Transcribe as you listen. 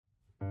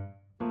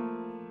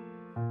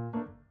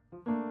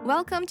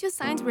Welcome to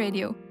Science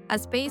Radio, a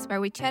space where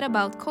we chat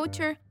about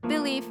culture,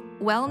 belief,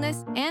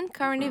 wellness, and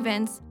current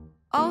events,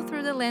 all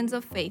through the lens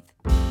of faith.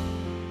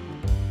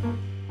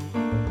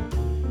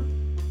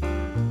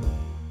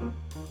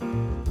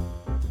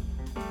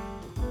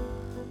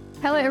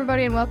 Hello,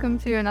 everybody, and welcome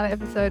to another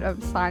episode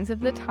of Signs of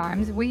the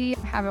Times. We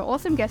have an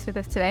awesome guest with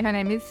us today. Her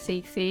name is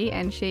Sisi,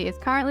 and she is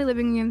currently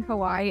living in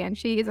Hawaii, and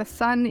she is a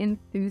sun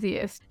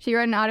enthusiast. She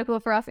wrote an article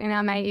for us in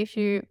our May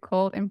issue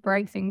called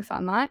Embracing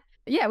Sunlight.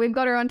 Yeah, we've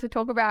got her on to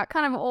talk about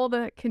kind of all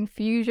the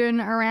confusion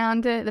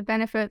around it, the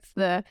benefits,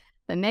 the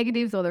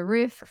negatives or the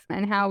risks,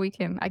 and how we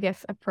can, I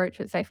guess, approach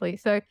it safely.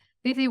 So,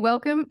 Sisi,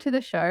 welcome to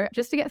the show.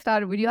 Just to get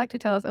started, would you like to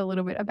tell us a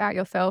little bit about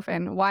yourself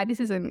and why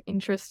this is an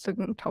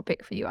interesting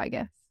topic for you, I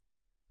guess?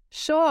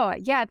 Sure.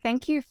 Yeah.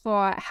 Thank you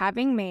for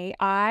having me.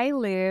 I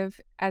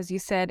live, as you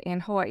said, in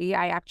Hawaii.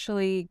 I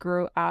actually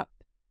I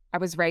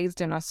was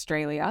raised in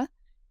Australia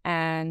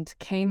and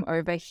came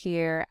over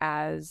here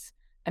as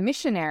a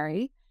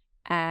missionary.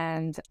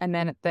 And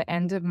then at the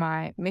end of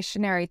my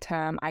missionary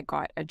term, I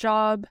got a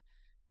job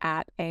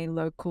at a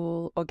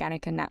local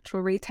organic and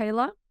natural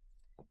retailer,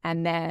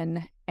 and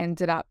then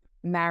ended up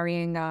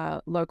marrying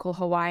a local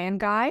Hawaiian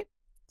guy.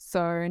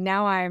 So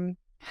now I'm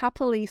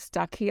happily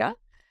stuck here.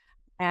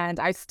 And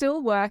I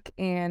still work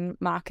in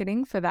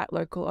marketing for that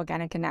local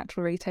organic and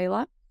natural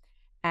retailer.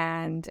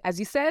 And as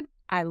you said,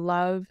 I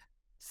love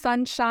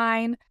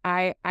sunshine.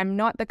 I'm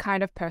not the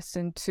kind of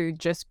person to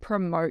just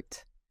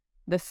promote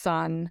the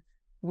sun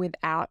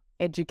without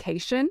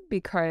education,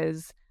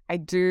 because I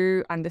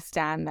do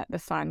understand that the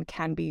sun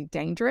can be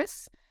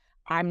dangerous.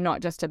 I'm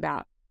not just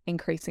about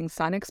increasing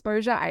sun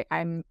exposure.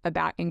 I'm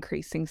about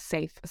increasing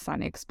safe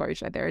sun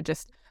exposure. There are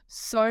just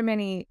so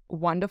many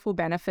wonderful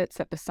benefits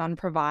that the sun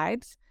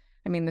provides.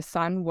 I mean, the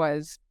sun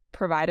was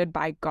provided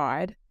by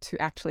God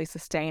to actually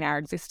sustain our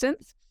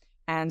existence.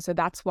 And so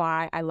that's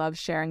why I love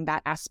sharing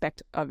that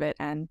aspect of it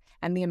and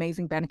the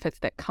amazing benefits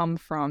that come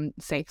from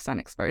safe sun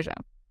exposure.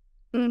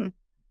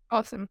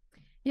 Awesome.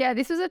 Yeah,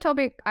 this is a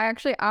topic I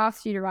actually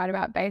asked you to write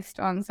about based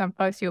on some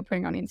posts you were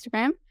putting on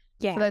Instagram.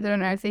 Yeah. For those that don't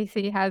know,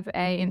 Sisi has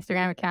an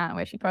Instagram account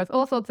where she posts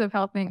all sorts of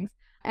health things.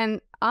 And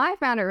I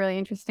found it really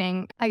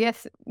interesting, I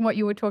guess, what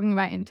you were talking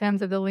about in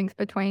terms of the links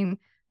between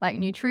like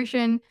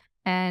nutrition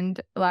and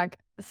like,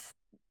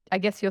 I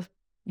guess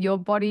your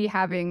body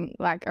having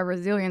like a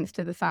resilience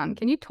to the sun.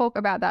 Can you talk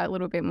about that a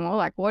little bit more?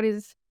 Like, what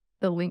is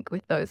the link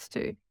with those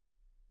two?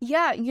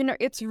 Yeah,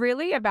 it's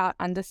really about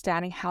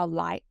understanding how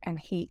light and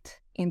heat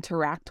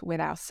interact with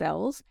our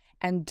cells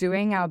and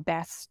doing our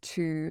best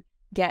to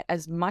get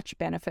as much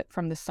benefit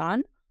from the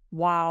sun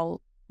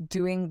while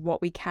doing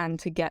what we can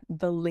to get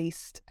the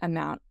least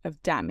amount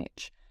of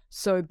damage.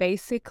 So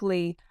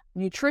basically,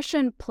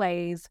 nutrition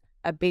plays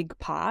a big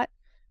part.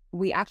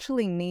 We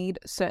actually need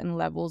certain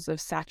levels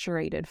of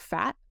saturated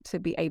fat to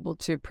be able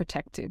to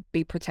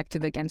be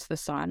protective against the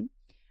sun.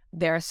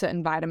 There are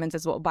certain vitamins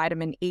as well.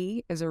 Vitamin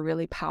E is a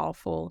really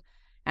powerful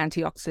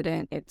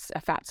antioxidant. It's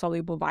a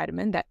fat-soluble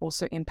vitamin that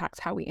also impacts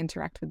how we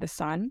interact with the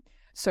sun.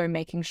 So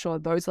making sure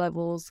those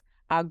levels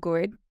are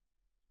good.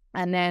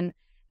 And then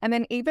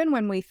even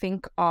when we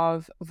think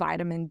of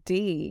vitamin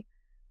D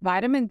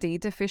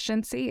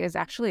deficiency is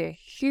actually a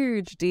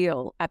huge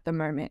deal at the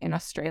moment in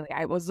Australia.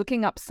 I was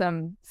looking up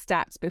some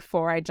stats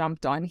before I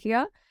jumped on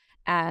here,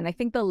 and I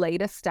think the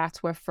latest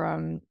stats were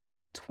from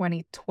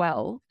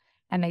 2012,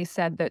 and they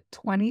said that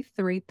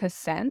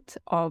 23%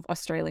 of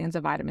Australians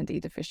are vitamin D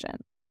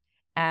deficient.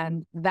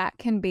 And that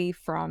can be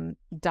from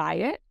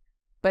diet,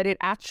 but it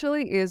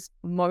actually is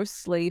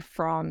mostly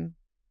from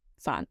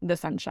the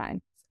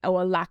sunshine,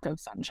 or a lack of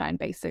sunshine,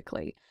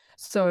 basically.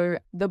 So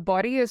the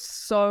body is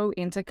so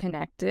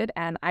interconnected,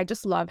 and I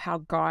just love how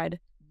God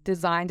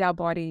designed our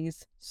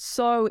bodies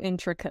so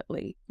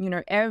intricately.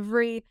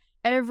 Every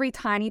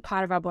tiny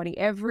part of our body,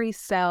 every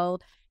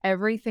cell,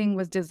 everything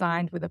was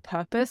designed with a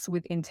purpose,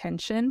 with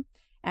intention.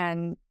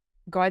 And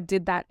God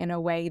did that in a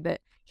way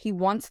that He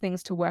wants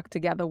things to work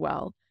together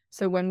well.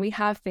 So when we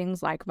have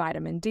things like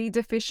vitamin D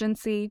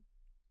deficiency,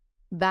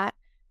 that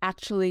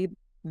actually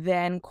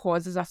then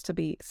causes us to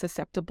be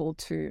susceptible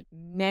to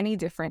many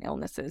different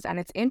illnesses. And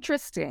it's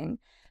interesting,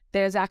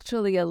 there's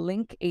actually a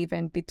link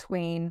even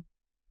between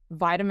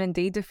vitamin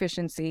D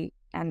deficiency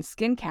and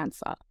skin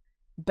cancer.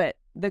 But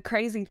the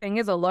crazy thing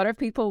is, a lot of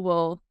people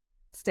will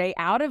stay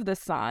out of the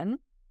sun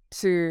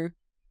to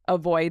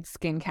avoid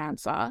skin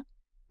cancer,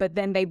 but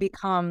then they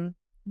become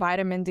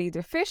vitamin D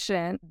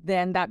deficient.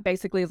 Then that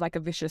basically is like a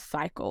vicious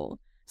cycle.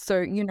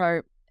 So,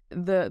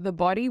 the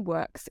body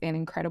works in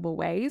incredible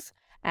ways.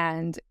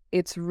 And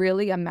it's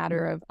really a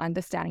matter of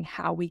understanding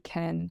how we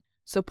can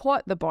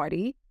support the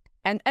body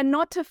and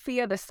not to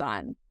fear the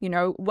sun,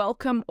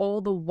 welcome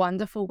all the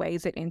wonderful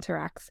ways it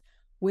interacts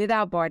with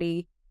our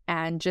body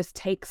and just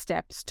take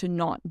steps to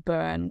not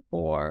burn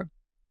or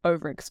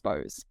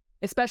overexpose,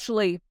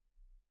 especially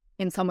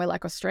in somewhere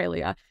like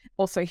Australia.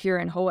 Also here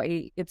in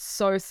Hawaii, it's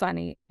so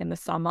sunny in the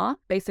summer.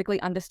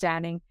 Basically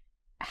understanding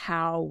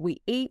how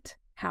we eat,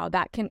 how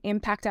that can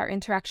impact our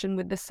interaction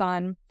with the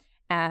sun,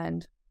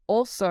 and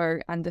also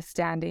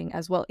understanding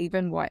as well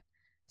even what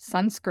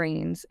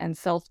sunscreens and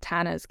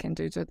self-tanners can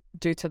do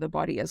to the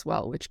body as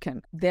well,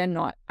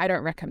 I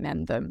don't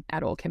recommend them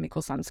at all,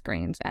 chemical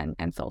sunscreens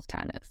and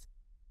self-tanners.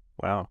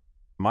 Wow.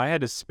 My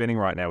head is spinning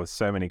right now with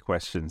so many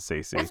questions,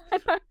 Cece.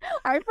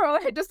 I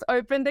probably just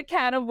opened a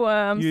can of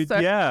worms.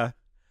 Yeah.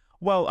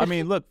 Well, I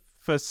mean, look,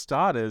 for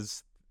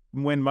starters,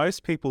 when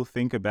most people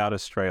think about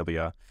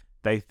Australia,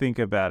 they think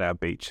about our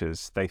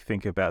beaches, they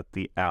think about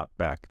the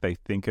outback, they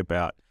think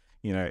about,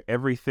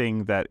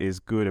 everything that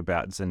is good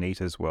about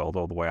Zanita's world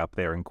all the way up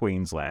there in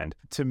Queensland.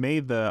 To me,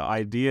 the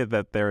idea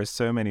that there are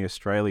so many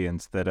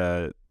Australians that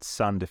are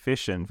sun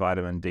deficient,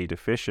 vitamin D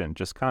deficient,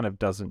 just kind of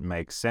doesn't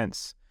make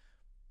sense.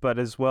 But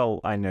as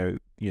well, I know,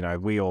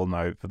 we all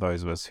know, for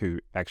those of us who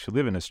actually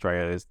live in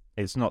Australia,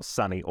 it's not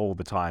sunny all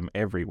the time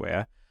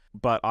everywhere.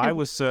 But I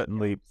was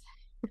certainly...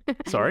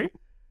 Sorry?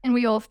 And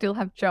we all still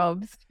have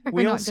jobs.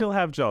 We all still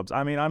have jobs.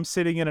 I mean, I'm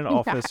sitting in an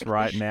office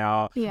right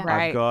now. Yeah.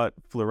 Right. I've got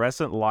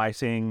fluorescent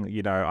lighting.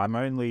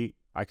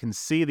 I can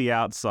see the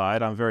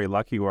outside. I'm very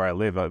lucky where I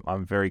live.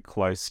 I'm very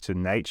close to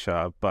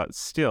nature. But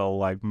still,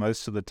 like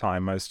most of the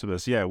time, most of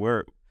us,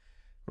 we're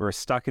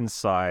stuck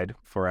inside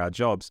for our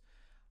jobs.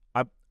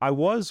 I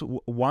was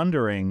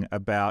wondering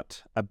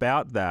about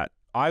that.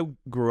 I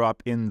grew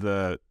up in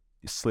the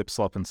slip,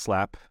 slop, and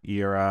slap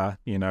era.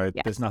 Yes.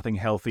 There's nothing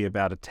healthy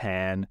about a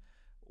tan.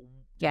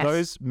 Yes.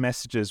 Those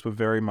messages were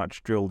very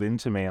much drilled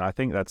into me, and I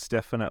think that's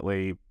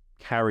definitely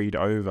carried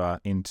over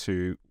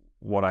into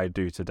what I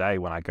do today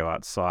when I go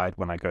outside,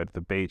 when I go to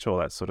the beach, all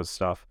that sort of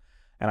stuff.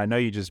 And I know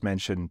you just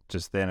mentioned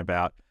just then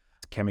about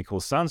chemical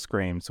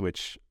sunscreens,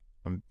 which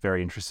I'm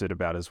very interested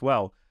about as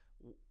well.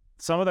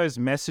 Some of those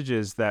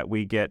messages that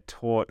we get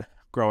taught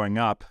growing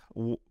up,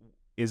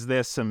 is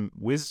there some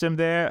wisdom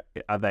there?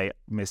 Are they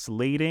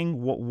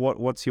misleading?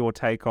 What's your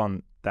take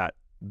on that,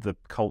 the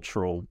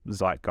cultural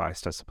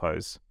zeitgeist, I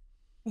suppose?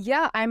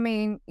 Yeah, I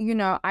mean,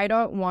 I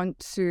don't want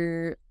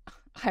to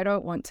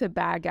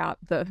bag out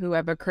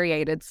whoever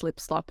created Slip,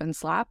 Slop, and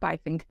Slap. I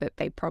think that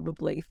they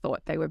probably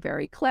thought they were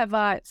very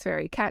clever. It's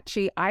very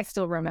catchy. I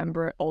still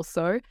remember it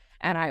also,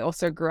 and I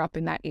also grew up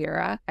in that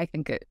era. I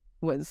think it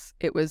was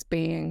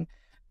being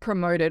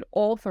promoted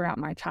all throughout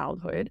my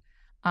childhood.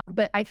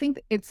 But I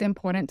think it's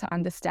important to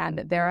understand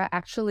that there are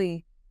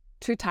actually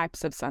two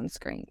types of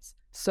sunscreens.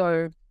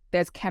 So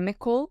there's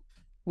chemical,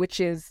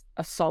 which is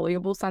a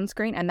soluble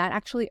sunscreen, and that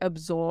actually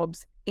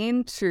absorbs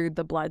into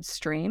the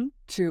bloodstream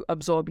to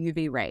absorb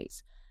UV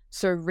rays.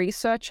 So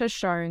research has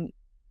shown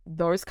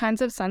those kinds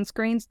of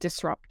sunscreens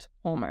disrupt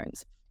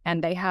hormones,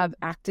 and they have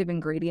active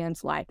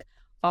ingredients like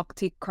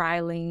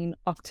octicrylene,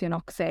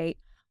 octinoxate,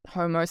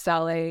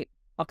 homosalate,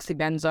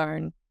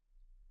 oxybenzone.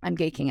 I'm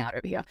geeking out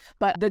over here.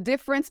 But the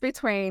difference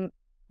between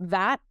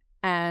that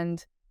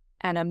and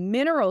a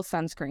mineral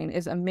sunscreen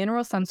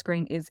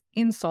is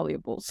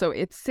insoluble. So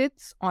it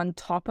sits on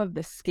top of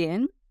the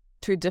skin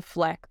to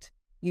deflect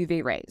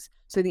UV rays.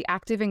 So the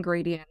active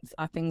ingredients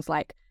are things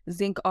like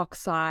zinc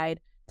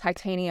oxide,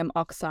 titanium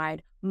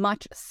oxide,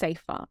 much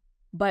safer.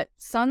 But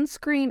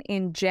sunscreen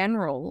in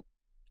general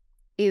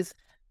is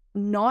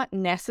not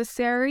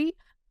necessary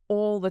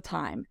all the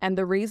time. And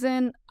the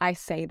reason I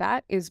say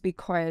that is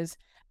because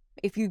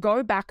if you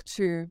go back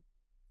to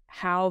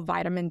how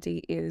vitamin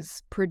D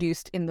is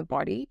produced in the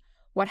body,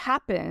 what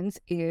happens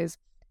is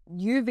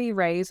UV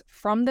rays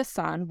from the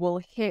sun will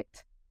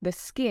hit the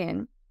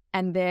skin,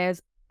 and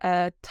there's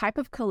a type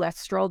of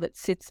cholesterol that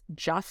sits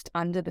just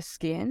under the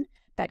skin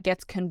that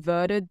gets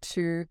converted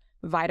to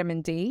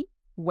vitamin D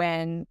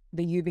when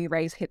the UV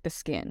rays hit the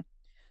skin.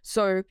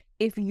 So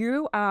if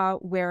you are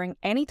wearing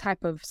any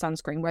type of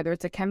sunscreen, whether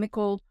it's a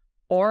chemical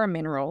or a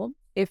mineral,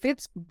 if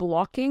it's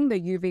blocking the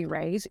UV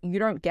rays, you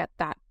don't get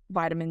that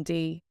vitamin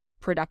D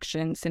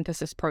production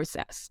synthesis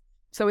process.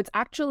 So it's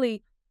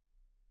actually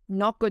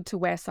not good to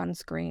wear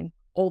sunscreen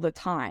all the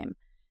time.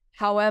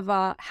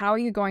 However, how are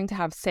you going to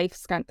have safe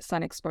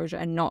sun exposure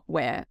and not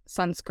wear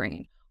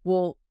sunscreen?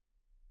 Well,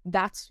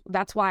 that's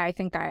why I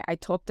think I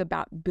talked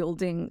about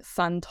building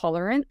sun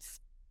tolerance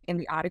in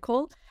the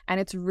article. And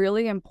it's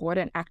really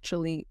important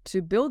actually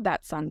to build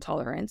that sun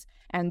tolerance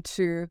and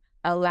to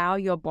allow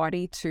your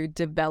body to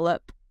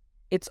develop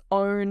its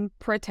own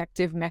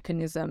protective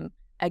mechanism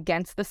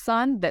against the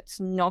sun that's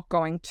not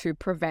going to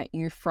prevent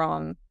you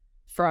from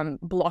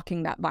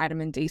blocking that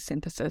vitamin D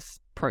synthesis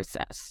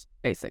process,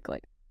 basically.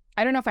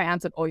 I don't know if I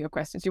answered all your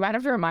questions. You might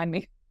have to remind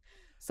me.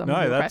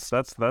 No, that's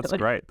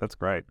great. That's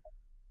great.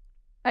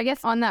 I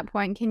guess on that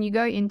point, can you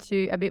go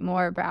into a bit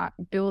more about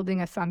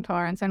building a sun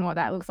tolerance and what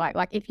that looks like?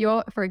 Like if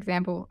you're, for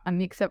example, a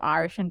mix of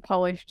Irish and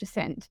Polish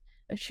descent,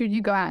 should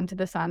you go out into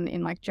the sun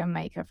in like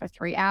Jamaica for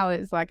 3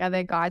 hours? Like, are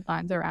there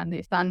guidelines around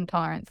this sun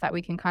tolerance that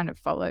we can kind of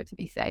follow to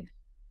be safe?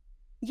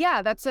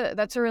 Yeah, that's a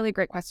really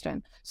great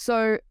question.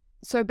 So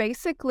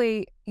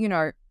basically,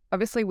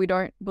 obviously we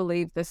don't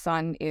believe the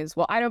sun is,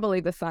 I don't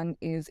believe the sun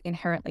is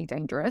inherently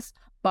dangerous,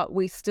 but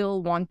we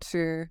still want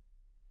to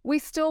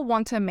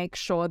make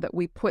sure that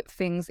we put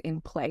things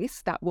in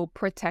place that will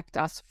protect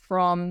us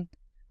from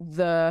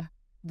the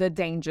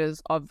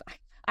dangers of,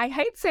 I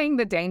hate saying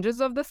the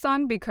dangers of the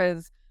sun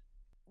because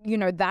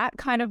that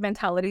kind of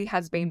mentality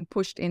has been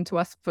pushed into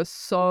us for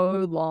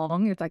so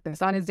long. It's like the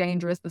sun is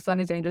dangerous, the sun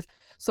is dangerous.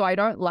 So I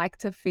don't like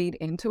to feed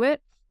into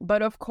it.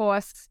 But of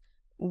course,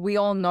 we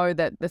all know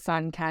that the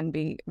sun can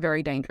be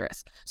very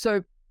dangerous.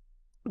 So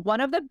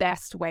one of the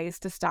best ways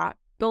to start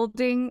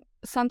building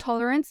sun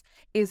tolerance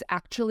is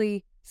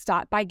actually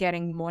start by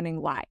getting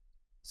morning light.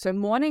 So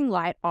morning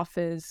light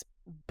offers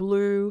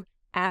blue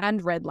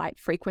and red light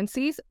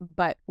frequencies,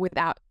 but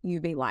without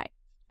UV light.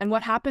 And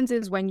what happens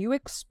is when you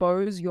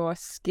expose your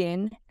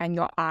skin and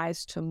your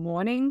eyes to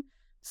morning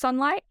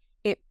sunlight,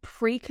 it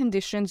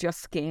preconditions your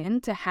skin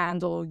to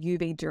handle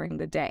UV during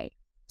the day.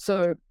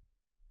 So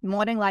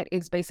morning light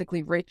is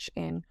basically rich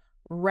in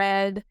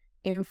red,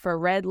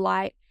 infrared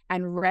light,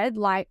 and red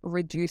light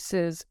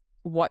reduces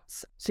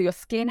so your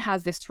skin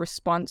has this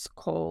response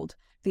called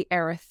the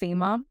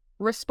erythema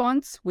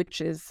response,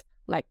 which is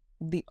like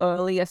the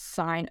earliest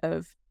sign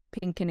of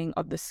pinkening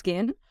of the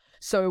skin.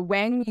 So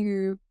when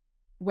you're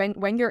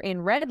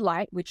in red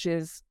light, which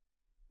is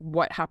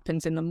what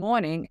happens in the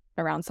morning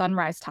around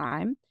sunrise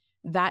time,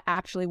 that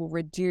actually will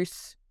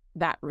reduce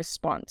that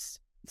response.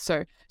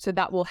 So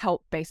that will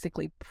help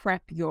basically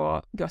prep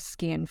your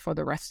skin for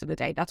the rest of the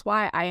day. That's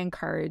why I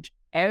encourage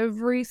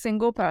every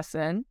single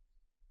person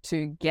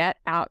to get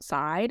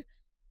outside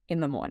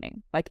in the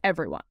morning, like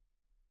everyone.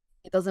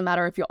 It doesn't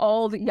matter if you're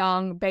old,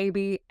 young,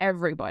 baby,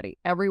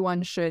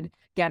 everyone should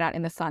get out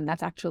in the sun.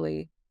 That's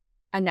actually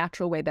a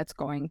natural way that's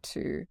going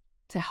to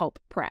help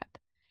prep.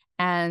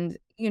 And,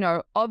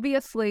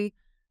 obviously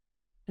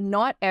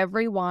not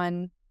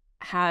everyone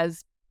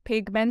has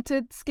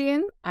pigmented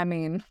skin. I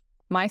mean,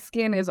 my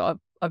skin is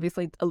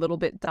obviously a little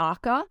bit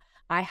darker.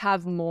 I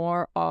have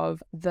more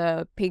of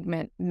the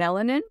pigment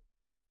melanin,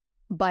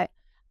 but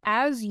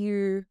as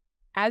you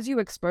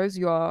expose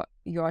your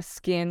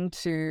skin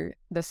to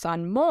the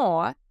sun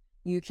more,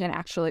 you can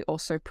actually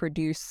also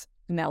produce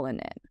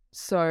melanin.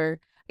 So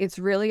it's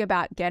really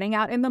about getting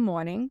out in the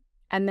morning.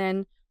 And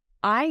then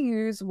I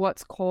use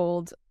what's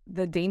called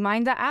the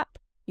D-Minder app.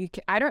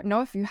 I don't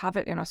know if you have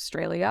it in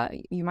Australia.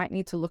 You might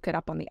need to look it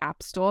up on the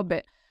App Store,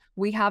 but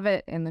we have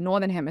it in the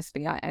Northern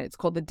Hemisphere, and it's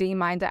called the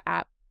D-Minder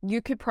app. You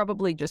could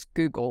probably just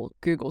Google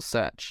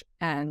search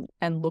and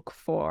look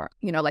for,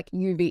 like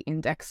UV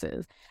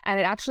indexes. And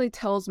it actually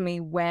tells me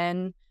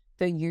when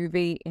the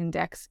UV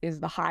index is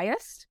the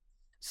highest.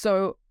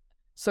 So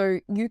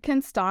you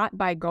can start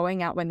by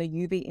going out when the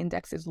UV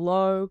index is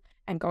low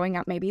and going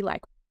out maybe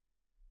like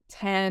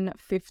 10,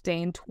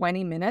 15,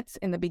 20 minutes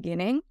in the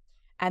beginning,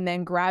 and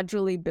then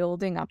gradually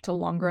building up to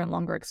longer and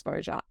longer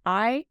exposure.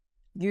 I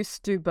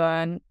used to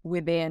burn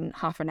within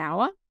half an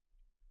hour.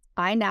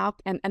 I now,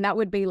 and that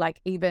would be like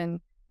even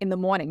in the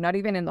morning, not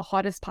even in the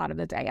hottest part of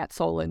the day at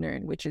solar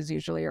noon, which is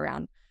usually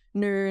around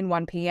noon,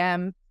 1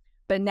 p.m.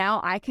 But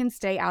now I can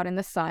stay out in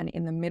the sun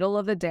in the middle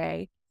of the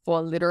day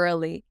for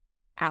literally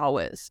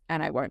hours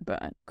and I won't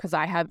burn because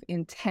I have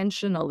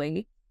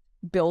intentionally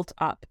built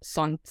up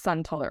sun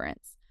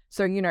tolerance.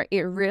 So,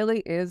 it really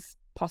is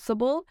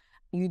possible.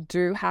 You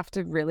do have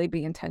to really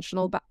be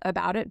intentional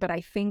about it. But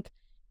I think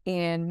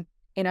in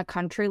a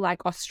country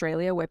like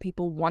Australia, where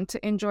people want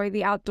to enjoy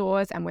the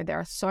outdoors and where there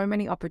are so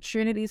many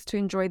opportunities to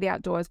enjoy the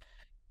outdoors,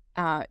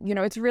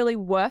 it's really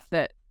worth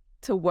it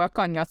to work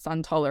on your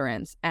sun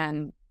tolerance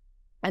and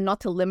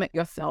not to limit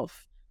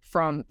yourself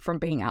from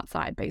being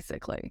outside,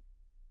 basically.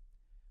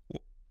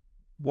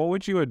 What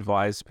would you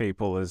advise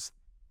people as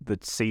the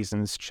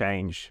seasons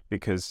change?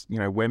 Because,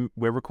 when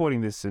we're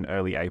recording this in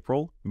early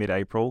April,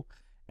 mid-April,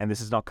 and this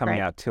is not coming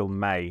out till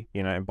May,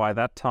 and by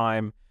that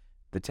time,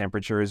 the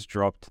temperature has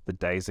dropped, the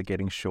days are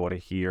getting shorter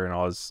here in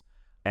Oz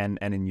and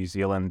in New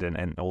Zealand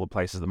and all the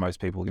places that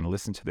most people are going to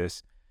listen to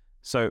this.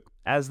 So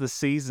as the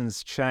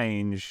seasons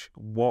change,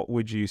 what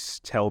would you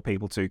tell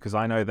people to? Because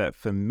I know that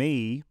for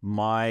me,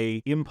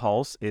 my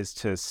impulse is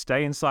to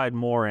stay inside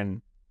more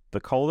in the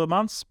colder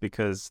months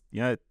because,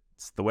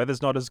 the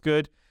weather's not as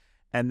good.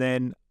 And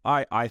then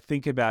I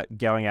think about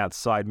going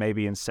outside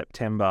maybe in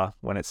September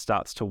when it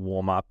starts to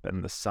warm up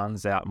and the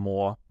sun's out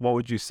more. What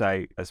would you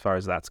say as far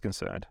as that's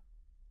concerned?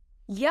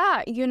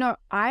 Yeah,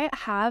 I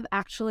have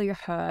actually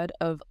heard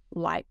of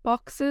light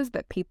boxes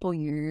that people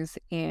use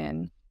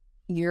in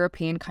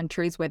European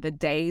countries where the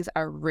days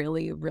are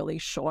really, really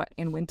short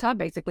in winter.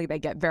 Basically, they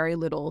get very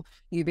little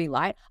UV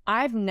light.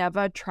 I've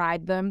never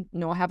tried them,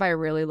 nor have I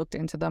really looked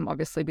into them,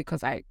 obviously,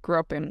 because I grew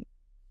up in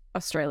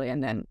Australia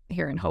and then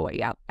here in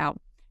Hawaii,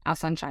 our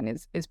sunshine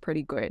is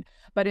pretty good.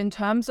 But in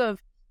terms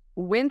of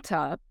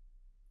winter,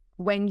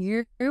 when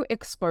you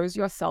expose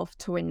yourself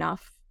to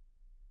enough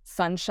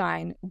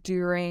sunshine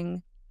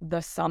during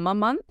the summer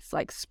months,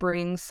 like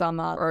spring,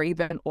 summer, or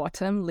even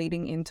autumn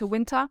leading into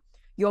winter,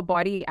 your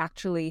body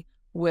actually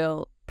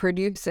will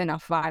produce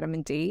enough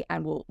vitamin D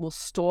and will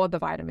store the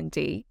vitamin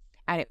D,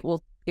 and it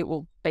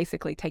will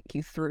basically take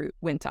you through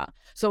winter.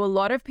 So a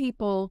lot of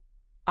people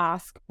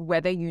ask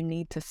whether you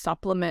need to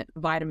supplement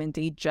vitamin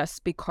D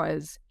just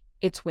because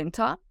it's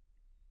winter.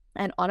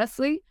 And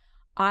honestly,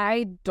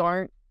 I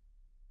don't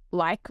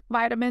like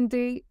vitamin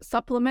D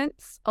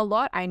supplements a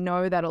lot. I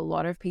know that a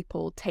lot of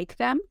people take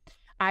them.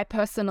 I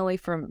personally,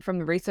 from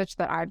the research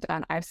that I've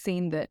done, I've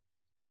seen that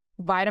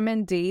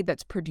vitamin D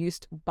that's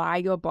produced by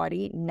your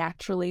body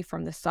naturally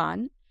from the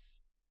sun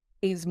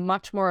is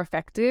much more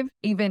effective,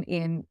 even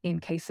in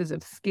cases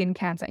of skin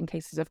cancer, in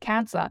cases of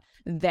cancer,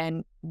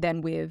 than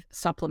with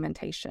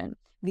supplementation.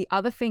 The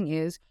other thing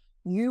is,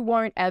 you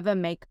won't ever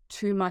make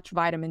too much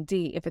vitamin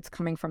D if it's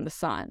coming from the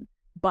sun,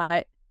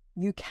 but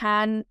you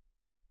can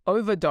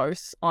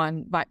overdose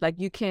on, like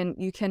you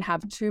can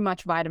have too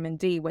much vitamin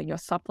D when you're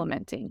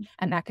supplementing,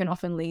 and that can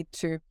often lead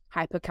to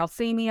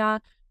hypercalcemia,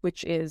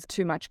 which is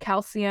too much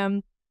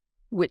calcium,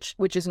 which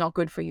is not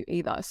good for you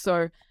either.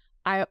 So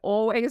I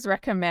always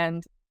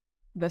recommend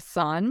the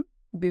sun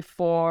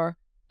before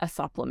a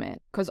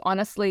supplement, because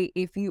honestly,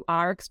 if you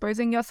are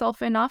exposing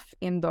yourself enough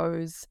in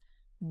those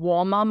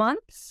warmer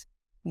months,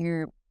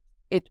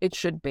 it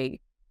should be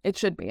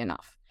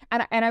enough.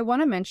 And I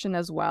want to mention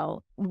as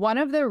well, one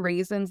of the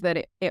reasons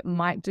that it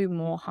might do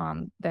more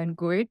harm than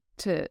good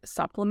to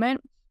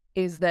supplement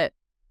is that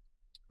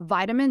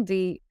vitamin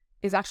D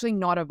is actually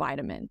not a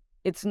vitamin.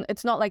 It's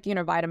not like,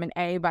 vitamin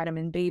A,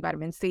 vitamin B,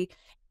 vitamin C.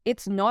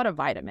 It's not a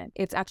vitamin.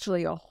 It's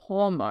actually a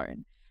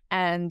hormone.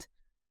 And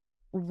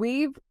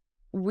we've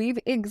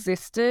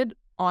existed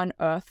on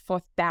Earth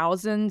for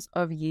thousands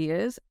of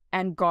years,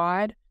 and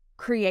God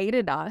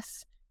created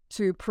us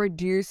to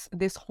produce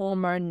this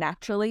hormone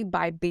naturally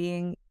by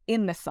being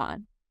in the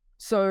sun.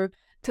 So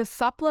to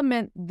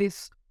supplement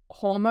this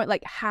hormone,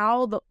 like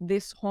how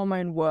this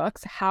hormone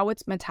works, how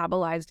it's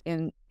metabolized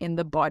in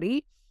the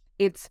body,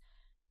 it's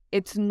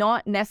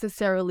not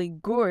necessarily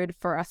good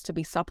for us to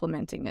be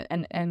supplementing it.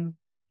 And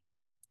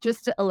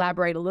just to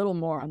elaborate a little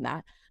more on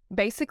that,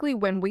 basically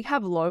when we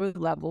have low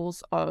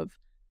levels of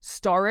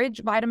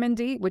storage vitamin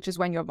D, which is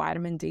when your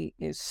vitamin D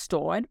is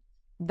stored,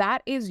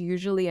 that is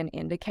usually an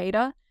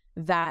indicator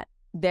that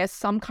there's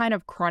some kind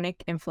of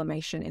chronic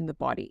inflammation in the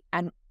body.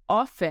 And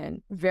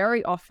often,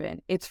 very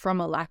often, it's from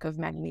a lack of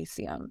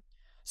magnesium.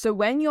 So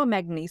when you're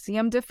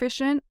magnesium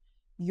deficient,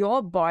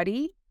 your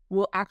body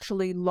will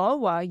actually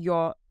lower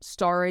your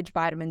storage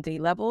vitamin D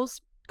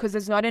levels because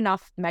there's not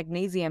enough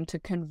magnesium to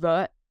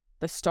convert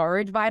the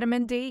storage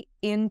vitamin D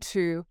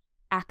into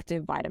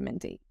active vitamin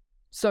D.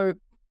 So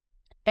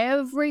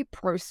every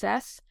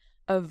process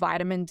of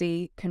vitamin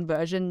D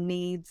conversion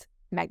needs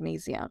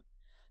magnesium.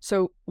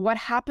 So what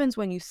happens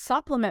when you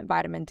supplement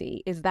vitamin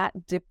D is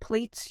that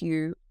depletes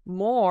you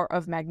more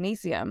of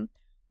magnesium,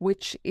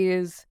 which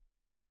is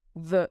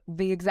the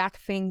exact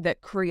thing that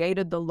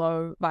created the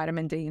low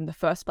vitamin D in the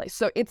first place.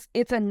 So it's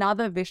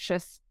another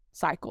vicious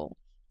cycle.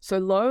 So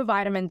low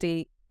vitamin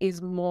D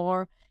is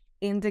more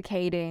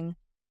indicating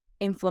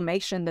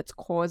inflammation that's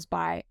caused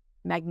by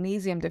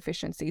magnesium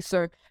deficiency.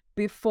 So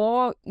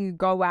before you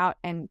go out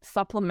and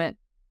supplement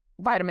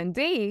vitamin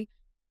D,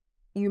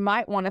 you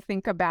might want to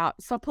think about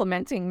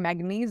supplementing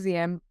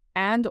magnesium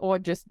and or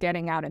just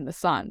getting out in the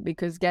sun,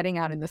 because getting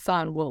out in the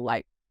sun will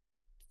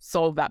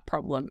solve that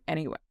problem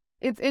anyway.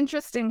 It's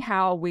interesting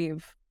how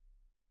we've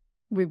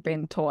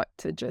been taught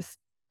to just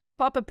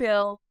pop a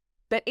pill,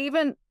 but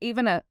even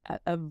a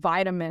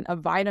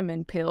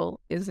vitamin pill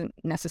isn't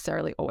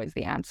necessarily always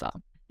the answer.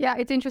 Yeah,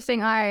 it's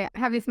interesting. I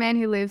have this man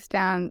who lives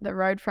down the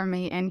road from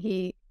me, and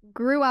he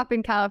grew up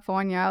in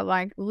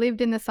California, lived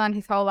in the sun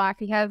his whole life.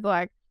 He has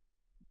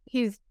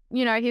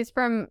he's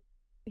from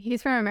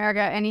America,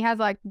 and he has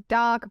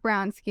dark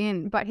brown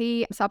skin, but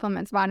he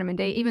supplements vitamin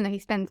D even though he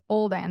spends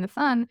all day in the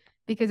sun,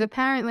 because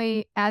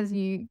apparently as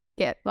you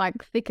get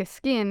thicker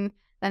skin,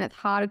 then it's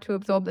harder to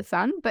absorb the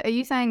sun. But are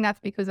you saying that's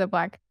because of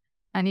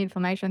an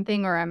inflammation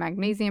thing or a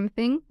magnesium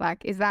thing?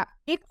 Is that?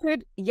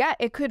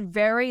 It could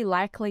very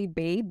likely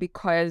be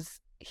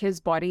because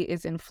his body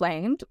is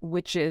inflamed,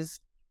 which is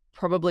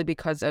probably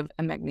because of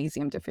a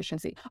magnesium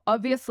deficiency.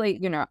 Obviously,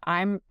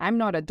 I'm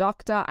not a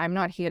doctor. I'm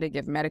not here to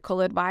give medical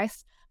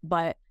advice,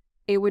 but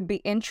it would be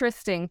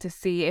interesting to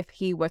see if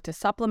he were to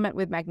supplement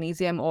with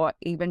magnesium, or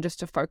even just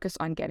to focus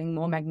on getting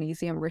more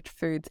magnesium-rich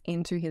foods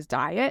into his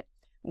diet,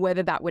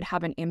 whether that would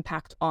have an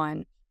impact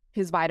on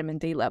his vitamin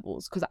D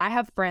levels. Because I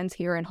have friends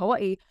here in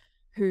Hawaii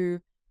who,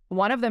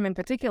 one of them in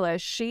particular,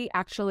 she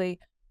actually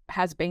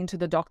has been to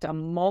the doctor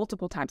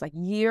multiple times,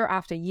 year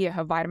after year.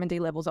 Her vitamin D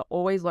levels are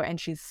always low, and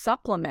she's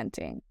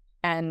supplementing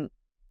and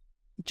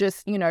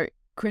just,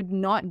 could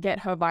not get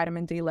her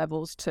vitamin D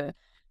levels to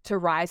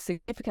rise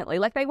significantly.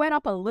 They went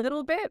up a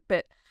little bit,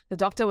 but the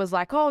doctor was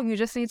like, oh, you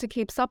just need to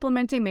keep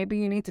supplementing. Maybe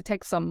you need to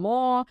take some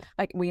more.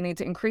 We need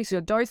to increase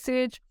your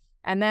dosage.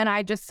 And then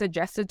I just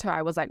suggested to her,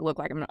 I was like, look,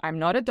 I'm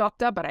not a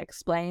doctor, but I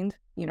explained,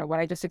 what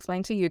I just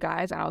explained to you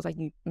guys. And I was like,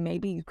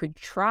 maybe you could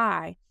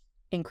try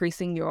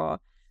increasing your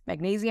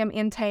magnesium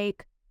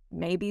intake,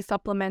 maybe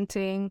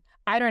supplementing.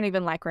 I don't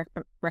even like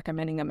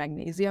recommending a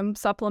magnesium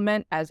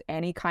supplement as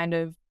any kind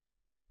of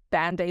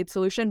Band-Aid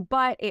solution,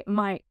 but it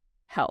might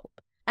help.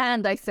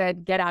 And I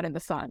said, get out in the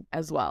sun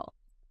as well.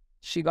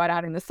 She got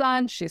out in the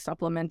sun, she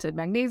supplemented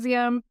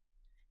magnesium,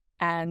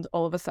 and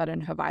all of a sudden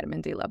her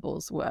vitamin D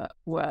levels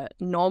were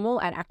normal,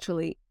 and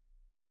actually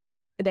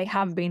they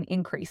have been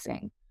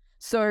increasing.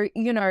 So,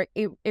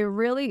 it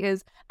really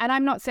is. And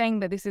I'm not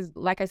saying that this is,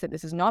 like I said,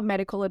 this is not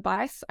medical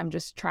advice. I'm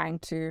just trying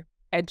to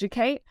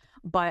educate,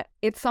 but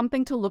it's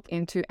something to look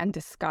into and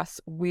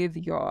discuss with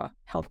your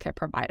healthcare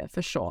provider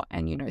for sure.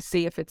 And,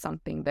 see if it's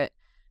something that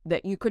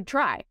you could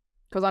try.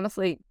 Because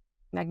honestly,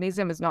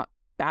 magnesium is not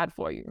bad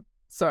for you.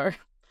 So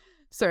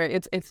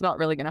it's not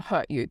really going to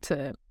hurt you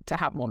to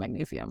have more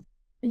magnesium.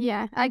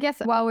 Yeah, I guess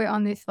while we're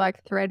on this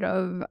like thread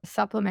of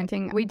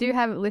supplementing, we do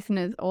have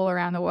listeners all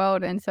around the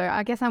world. And so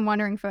I guess I'm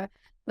wondering for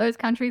those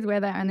countries where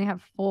they only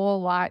have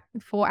 4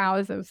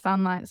 hours of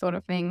sunlight sort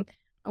of thing,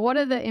 what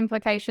are the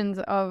implications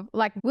of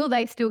like, will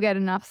they still get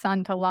enough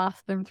sun to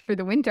last them through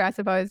the winter, I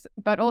suppose?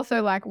 But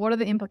also like, what are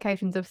the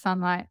implications of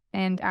sunlight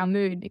and our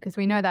mood? Because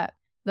we know that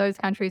those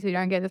countries who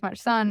don't get as much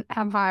sun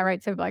have higher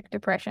rates of like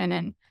depression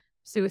and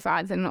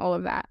suicides and all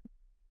of that.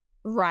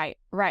 Right.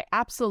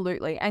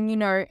 Absolutely.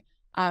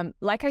 And,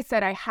 like I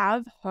said, I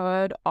have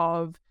heard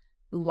of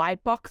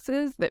light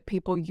boxes that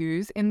people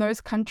use in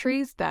those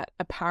countries that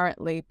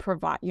apparently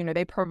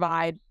they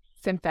provide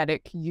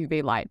synthetic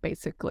UV light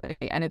basically.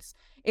 And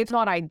it's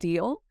not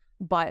ideal,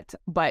 but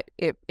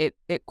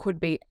it could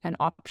be an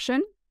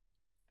option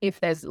if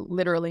there's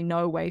literally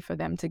no way for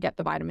them to get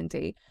the vitamin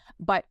D.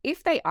 But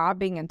if they are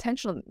being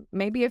intentional,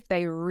 maybe if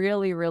they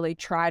really, really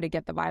try to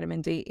get the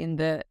vitamin D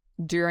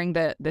during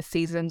the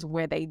seasons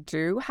where they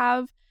do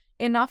have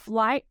enough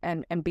light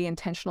and be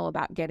intentional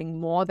about getting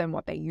more than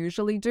what they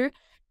usually do,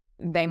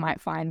 they might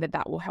find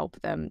that will help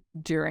them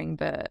during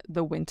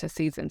the winter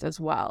seasons as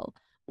well.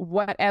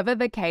 Whatever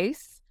the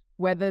case,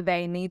 whether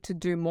they need to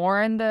do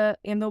more in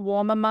the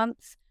warmer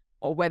months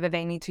or whether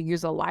they need to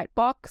use a light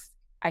box,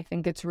 I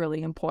think it's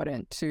really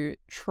important to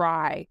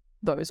try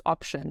those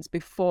options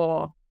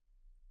before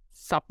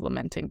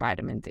supplementing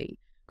vitamin D.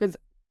 Because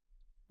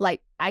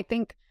I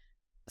think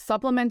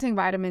supplementing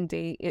vitamin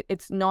D,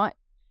 it's not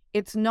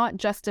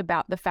just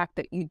about the fact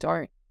that you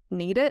don't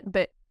need it,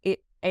 but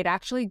it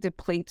actually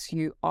depletes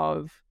you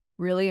of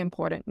really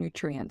important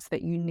nutrients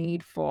that you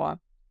need for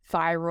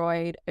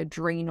thyroid,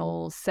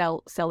 adrenal,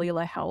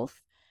 cellular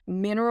health.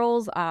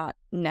 Minerals are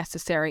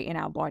necessary in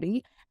our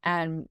body,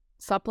 and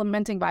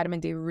supplementing vitamin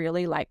D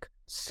really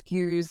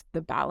skews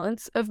the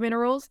balance of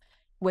minerals.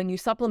 When you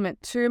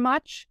supplement too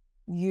much,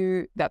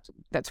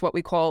 that's what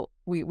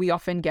we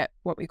often get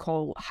what we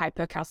call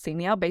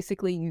hypercalcemia.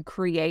 Basically, you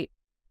create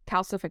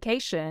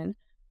calcification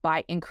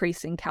by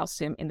increasing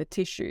calcium in the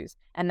tissues,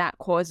 and that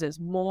causes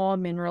more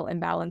mineral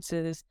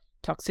imbalances,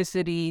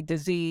 toxicity,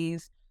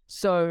 disease.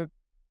 So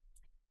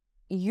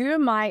you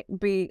might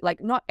be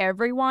not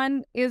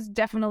everyone is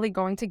definitely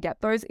going to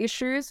get those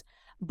issues,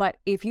 but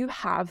if you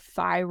have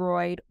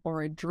thyroid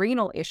or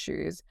adrenal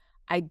issues,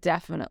 I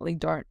definitely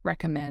don't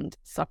recommend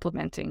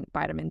supplementing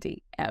vitamin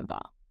D ever,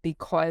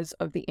 because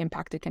of the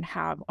impact it can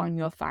have on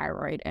your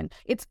thyroid. And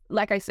it's,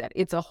 like I said,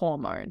 it's a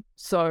hormone.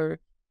 So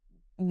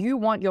you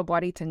want your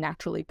body to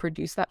naturally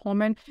produce that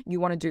hormone. You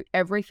want to do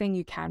everything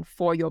you can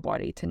for your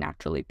body to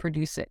naturally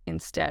produce it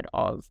instead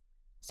of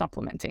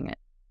supplementing it.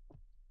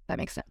 That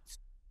makes sense.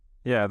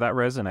 Yeah, that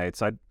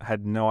resonates. I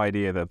had no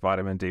idea that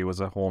vitamin D was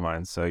a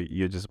hormone, so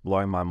you're just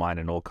blowing my mind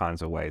in all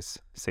kinds of ways,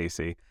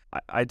 Sisi.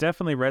 I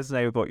definitely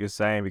resonate with what you're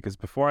saying, because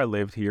before I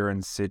lived here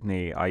in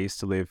Sydney, I used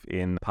to live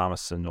in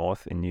Palmerston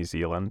North in New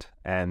Zealand,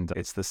 and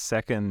it's the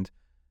second...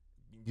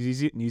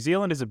 New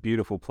Zealand is a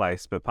beautiful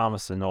place, but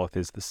Palmerston North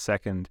is the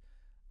second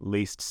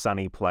least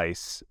sunny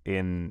place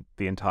in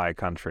the entire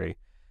country.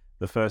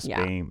 The first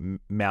being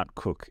Mount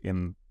Cook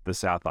in the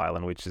South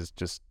Island, which is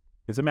just...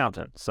 it's a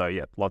mountain, so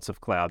yeah, lots of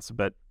clouds.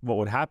 But what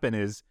would happen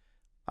is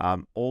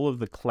all of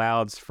the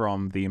clouds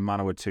from the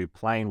Manawatu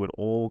plain would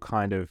all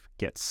kind of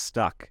get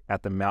stuck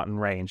at the mountain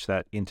range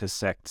that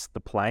intersects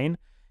the plain,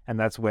 and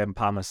that's where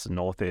Palmerston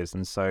North is.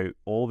 And so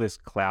all this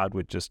cloud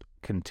would just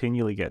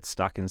continually get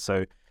stuck, and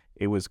so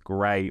it was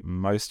grey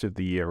most of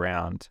the year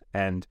round.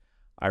 And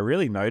I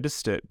really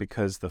noticed it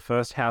because the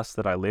first house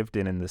that I lived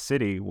in the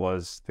city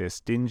was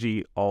this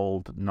dingy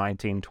old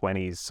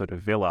 1920s sort of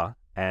villa,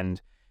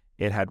 and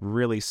it had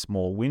really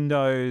small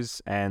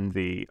windows, and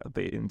the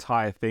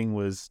entire thing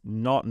was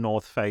not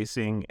north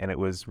facing, and it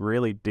was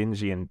really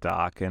dingy and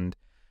dark and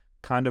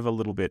kind of a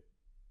little bit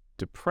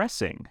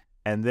depressing.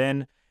 And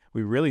then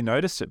we really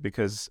noticed it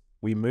because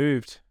we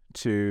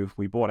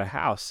bought a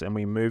house, and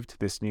we moved to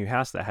this new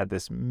house that had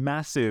this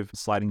massive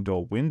sliding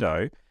door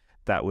window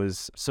that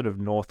was sort of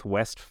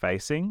northwest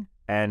facing.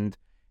 And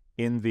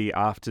in the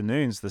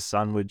afternoons, the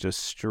sun would just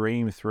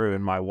stream through,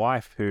 and my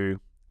wife,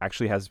 who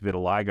actually has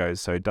vitiligo,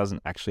 so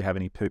doesn't actually have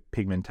any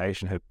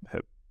pigmentation.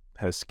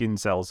 Her skin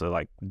cells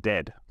are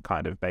dead,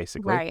 kind of,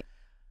 basically. Right.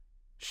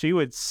 She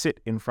would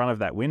sit in front of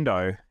that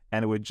window,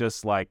 and it would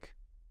just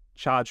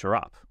charge her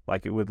up.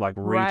 It would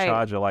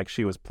recharge her like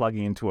she was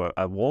plugging into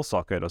a wall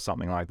socket or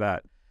something like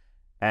that.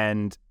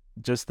 And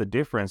just the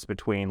difference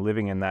between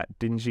living in that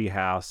dingy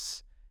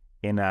house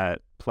in a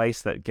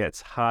place that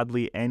gets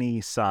hardly any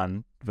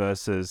sun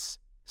versus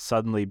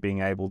suddenly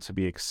being able to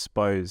be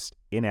exposed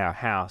in our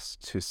house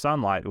to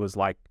sunlight, it was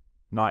like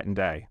night and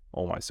day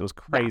almost. It was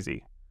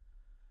crazy.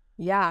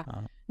 Yeah.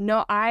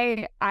 No,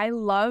 I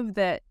love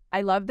that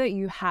I love that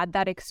you had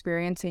that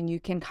experience and you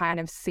can kind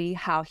of see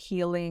how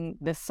healing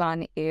the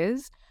sun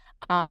is.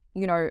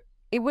 You know,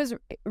 it was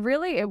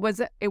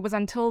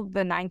until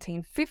the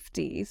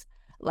 1950s,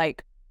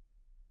 like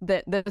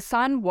the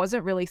sun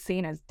wasn't really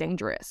seen as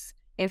dangerous.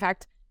 In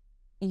fact,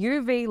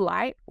 UV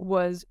light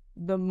was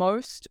the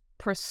most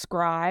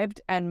prescribed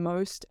and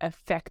most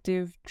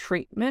effective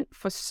treatment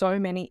for so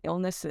many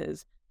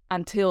illnesses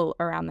until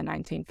around the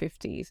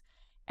 1950s.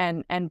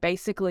 And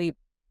basically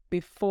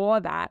before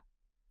that,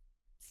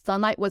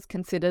 sunlight was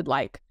considered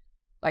like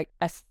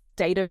a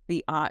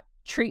state-of-the-art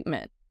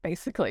treatment,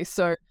 basically.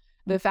 So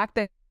the fact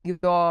that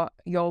your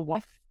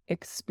wife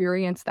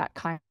experienced that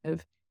kind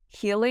of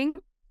healing,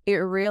 it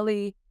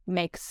really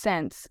makes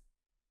sense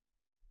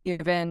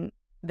given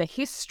the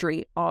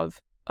history of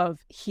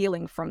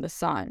healing from the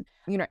sun.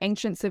 You know,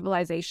 ancient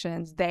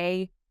civilizations,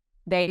 they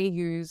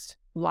used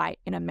light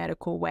in a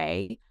medical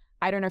way.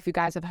 I don't know if you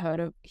guys have heard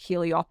of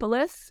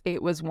Heliopolis.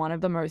 It was one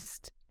of the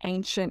most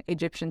ancient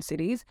Egyptian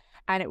cities,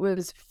 and it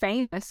was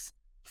famous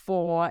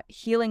for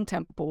healing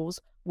temples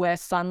where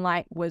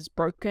sunlight was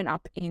broken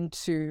up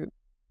into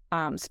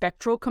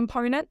spectral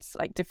components,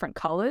 like different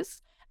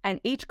colors,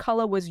 and each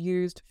color was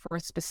used for a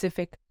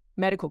specific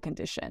medical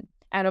condition.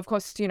 And of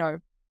course, you know,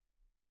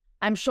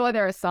 I'm sure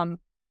there are some,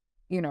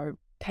 you know,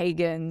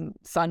 pagan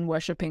sun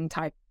worshipping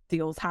type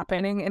deals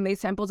happening in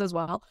these temples as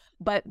well.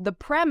 But the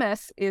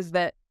premise is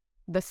that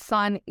the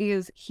sun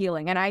is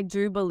healing. And I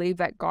do believe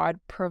that God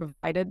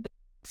provided the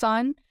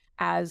sun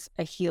as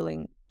a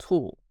healing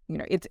tool. You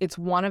know, it's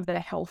one of the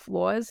health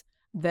laws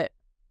that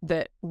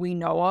we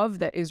know of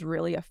that is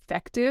really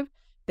effective.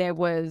 There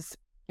was,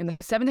 in the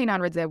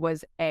 1700s, there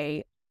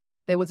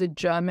was a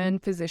German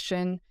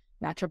physician,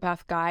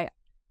 naturopath guy.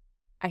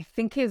 I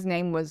think his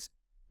name was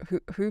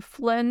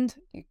Hoofland.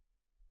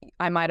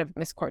 I might have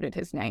misquoted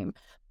his name.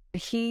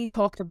 He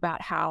talked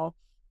about how,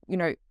 you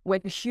know,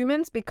 when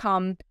humans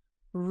become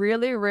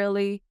really,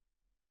 really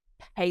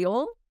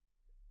pale,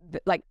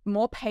 like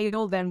more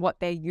pale than what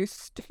they're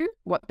used to,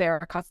 what they're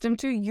accustomed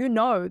to, you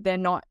know, they're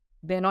not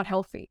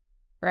healthy,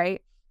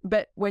 right?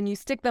 But when you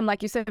stick them,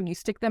 like you said, you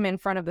stick them in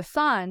front of the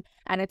sun,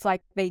 and it's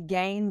like they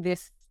gain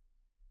this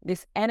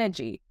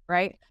energy,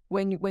 right?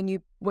 When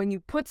you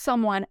put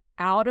someone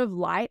out of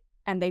light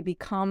and they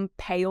become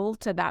pale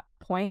to that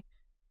point,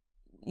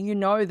 you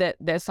know that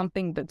there's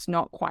something that's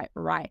not quite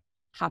right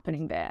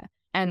happening there.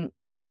 And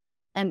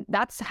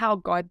that's how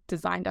God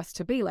designed us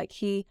to be. Like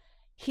he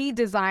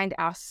designed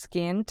our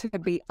skin to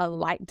be a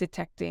light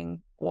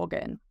detecting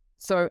organ.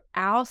 So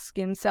our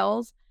skin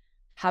cells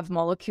have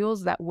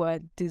molecules that were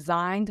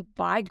designed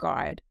by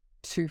God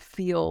to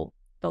feel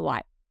the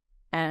light.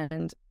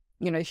 And,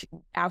 you know,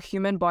 our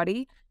human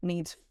body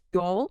needs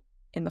fuel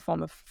in the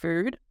form of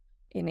food.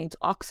 It needs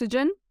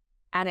oxygen,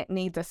 and it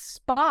needs a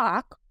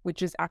spark,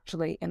 which is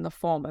actually in the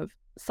form of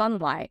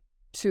sunlight,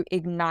 to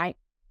ignite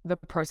the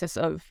process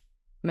of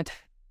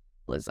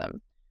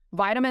metabolism.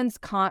 Vitamins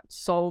can't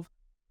solve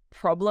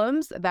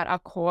problems that are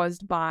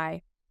caused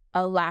by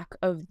a lack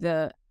of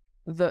the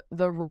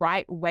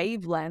right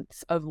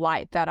wavelengths of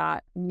light that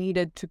are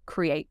needed to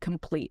create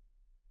complete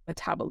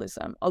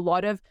metabolism. A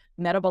lot of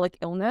metabolic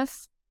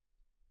illness,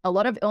 a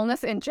lot of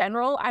illness in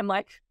general, I'm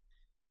like,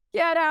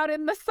 get out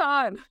in the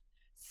sun.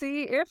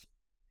 See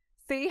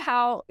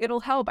how it'll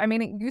help. I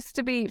mean, it used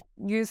to be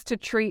used to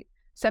treat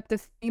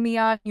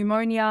septicemia,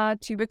 pneumonia,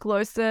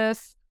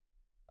 tuberculosis,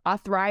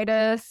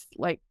 arthritis,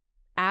 like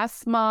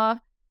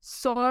asthma,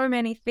 so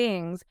many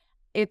things.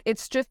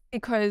 It's just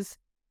because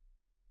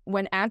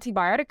when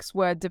antibiotics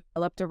were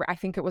developed, I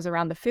think it was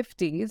around the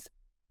 50s,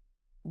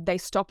 they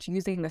stopped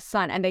using the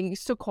sun, and they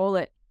used to call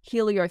it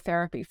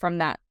heliotherapy from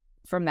that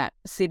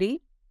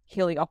city,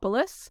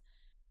 Heliopolis,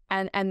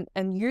 and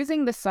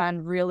using the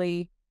sun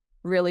really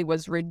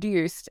was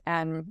reduced,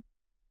 and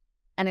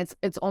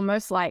it's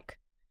almost like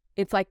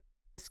it's like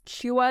this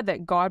cure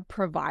that God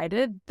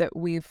provided that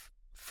we've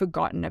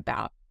forgotten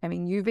about. I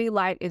mean, UV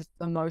light is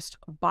the most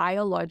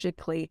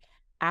biologically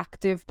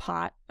active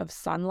part of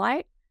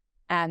sunlight,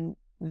 and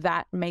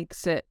that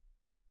makes it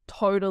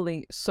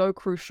totally so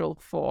crucial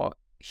for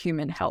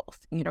human health.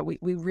 You know, we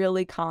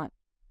really can't.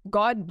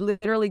 God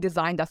literally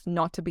designed us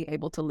not to be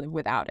able to live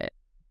without it.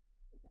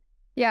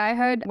 Yeah, I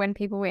heard when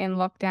people were in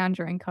lockdown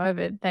during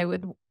COVID, they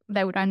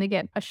would only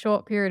get a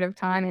short period of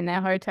time in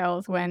their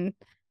hotels when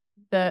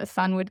the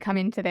sun would come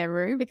into their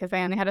room because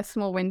they only had a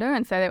small window,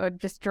 and so they would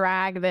just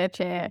drag their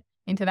chair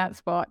into that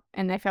spot,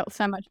 and they felt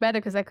so much better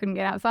because they couldn't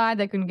get outside,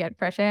 they couldn't get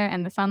fresh air,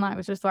 and the sunlight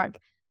was just like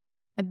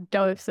a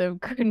dose of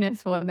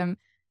goodness for them.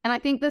 And I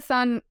think the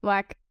sun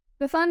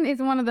is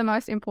one of the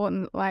most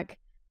important like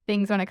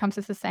things when it comes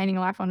to sustaining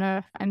life on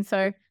Earth. And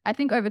so I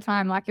think over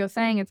time, like you're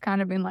saying, it's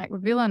kind of been like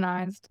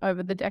villainized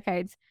over the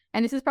decades.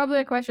 And this is probably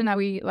a question that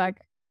we like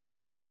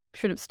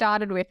should have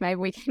started with. Maybe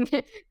we can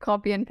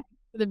copy and paste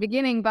at the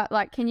beginning, but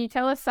like, can you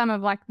tell us some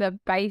of like the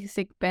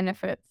basic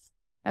benefits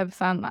of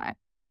sunlight?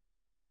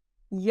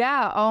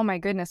 Yeah. Oh my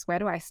goodness. Where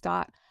do I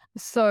start?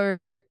 So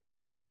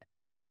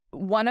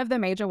one of the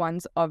major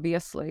ones,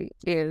 obviously,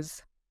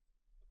 is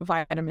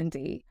vitamin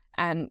D.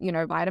 And,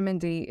 vitamin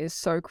D is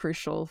so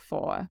crucial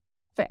for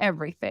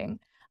everything.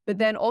 But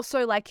then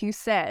also, like you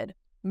said,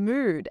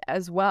 mood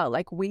as well.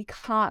 Like we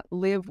can't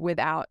live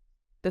without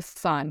the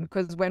sun,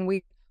 because when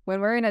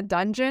we're in a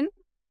dungeon,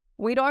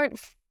 we don't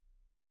feel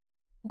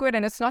good.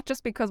 And it's not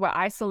just because we're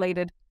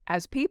isolated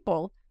as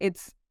people,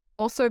 it's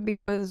also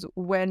because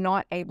we're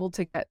not able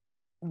to get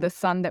the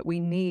sun that we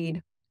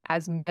need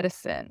as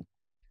medicine.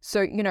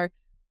 So,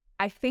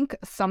 I think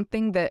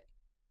something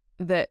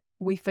that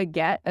we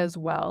forget as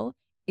well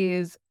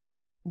is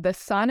the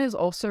sun is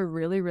also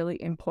really,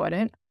 really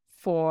important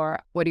for,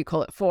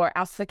 for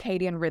our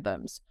circadian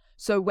rhythms.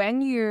 So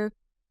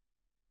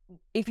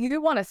if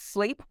you want to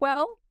sleep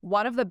well,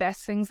 one of the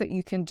best things that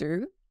you can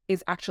do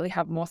is actually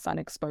have more sun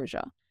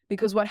exposure.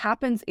 Because what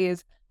happens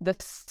is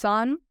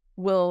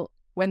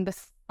when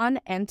the sun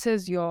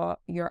enters your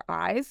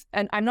eyes,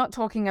 and I'm not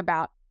talking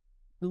about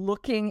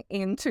looking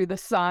into the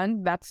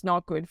sun, that's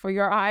not good for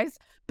your eyes,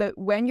 but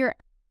when you're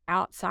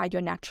outside,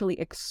 you're naturally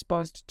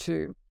exposed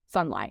to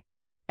sunlight.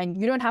 And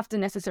you don't have to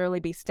necessarily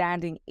be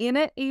standing in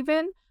it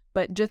even,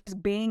 but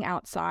just being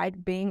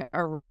outside, being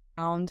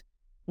around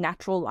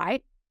natural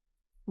light,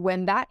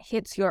 when that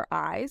hits your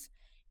eyes,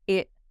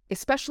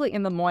 especially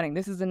in the morning,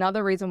 this is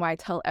another reason why I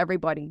tell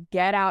everybody,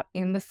 get out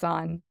in the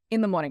sun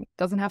in the morning.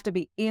 Doesn't have to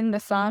be in the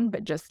sun,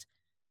 but just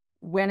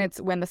when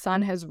the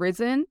sun has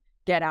risen,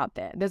 get out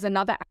there. There's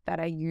another app that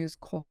I use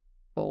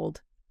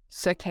called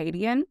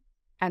Circadian,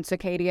 and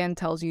Circadian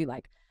tells you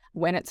like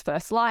when it's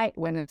first light,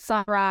 when it's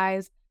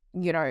sunrise,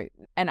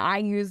 and I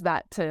use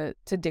that to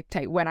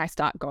dictate when I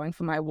start going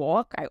for my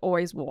walk. I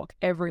always walk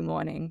every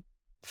morning,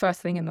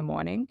 first thing in the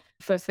morning,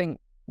 first thing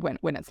when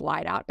it's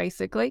light out,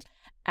 basically.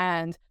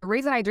 And the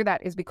reason I do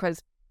that is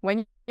because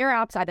when you're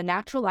outside, the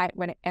natural light,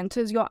 when it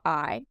enters your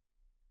eye,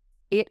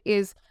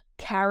 the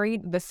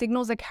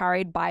signals are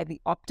carried by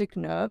the optic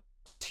nerve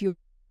to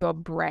your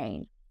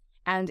brain.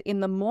 And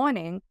in the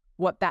morning,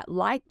 what that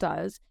light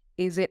does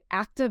is it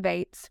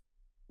activates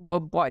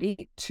your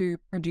body to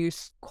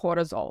produce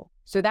cortisol.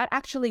 So that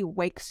actually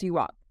wakes you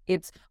up.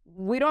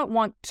 We don't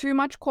want too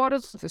much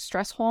cortisol, it's a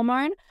stress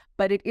hormone,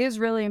 but it is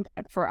really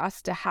important for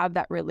us to have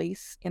that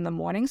release in the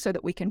morning so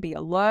that we can be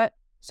alert,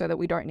 so that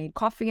we don't need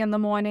coffee in the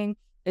morning.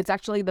 It's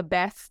actually the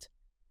best,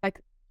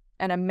 like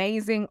an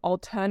amazing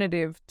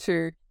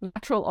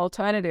natural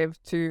alternative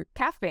to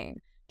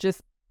caffeine.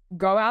 Just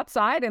go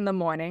outside in the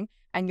morning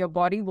and your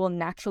body will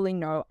naturally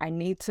know, I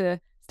need to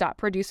start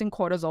producing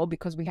cortisol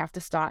because we have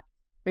to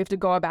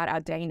go about our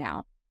day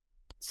now.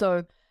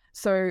 So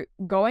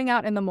going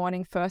out in the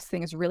morning first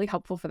thing is really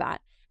helpful for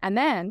that. And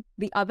then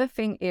the other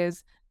thing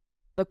is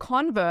the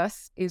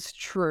converse is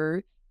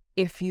true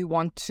if you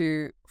want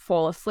to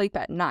fall asleep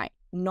at night.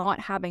 Not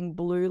having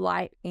blue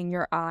light in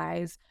your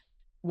eyes,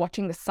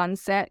 watching the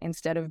sunset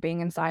instead of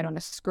being inside on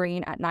a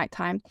screen at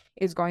nighttime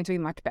is going to be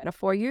much better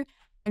for you.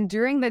 And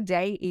during the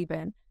day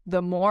even,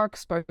 the more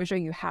exposure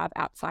you have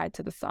outside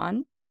to the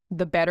sun,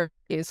 the better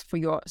it is for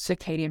your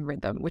circadian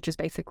rhythm, which is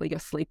basically your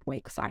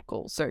sleep-wake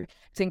cycle. So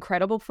it's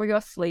incredible for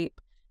your sleep.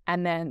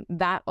 And then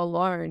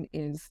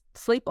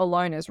sleep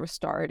alone is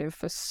restorative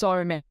for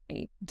so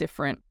many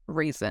different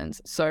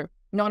reasons. So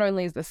not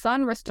only is the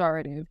sun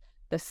restorative,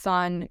 the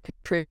sun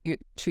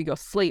contributes to your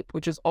sleep,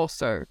 which is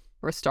also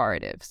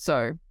restorative.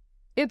 So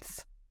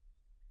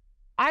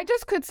I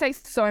just could say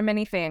so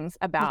many things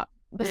about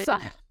the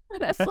sun.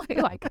 Honestly,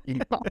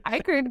 I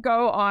could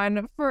go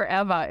on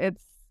forever.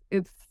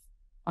 It's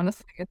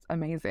honestly, it's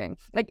amazing.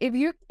 Like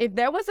if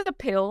there was a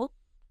pill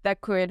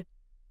that could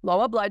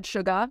lower blood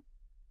sugar,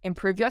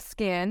 improve your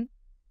skin,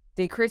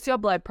 decrease your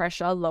blood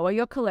pressure, lower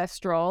your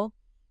cholesterol,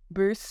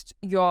 boost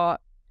your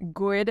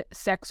good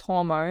sex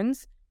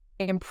hormones,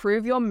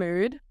 improve your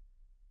mood,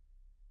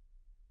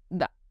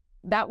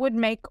 that would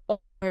make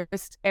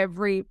almost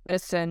every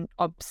medicine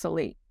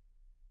obsolete.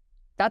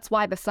 That's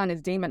why the sun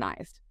is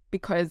demonized,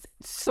 because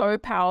it's so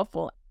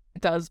powerful.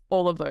 It does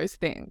all of those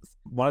things.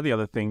 One of the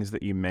other things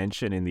that you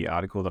mention in the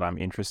article that I'm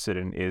interested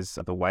in is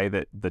the way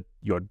that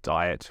your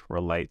diet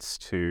relates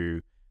to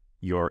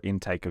your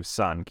intake of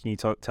sun. Can you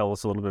tell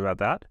us a little bit about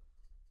that?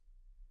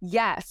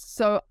 Yes.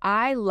 So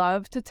I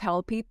love to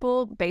tell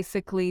people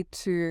basically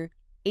to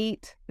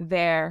eat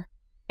their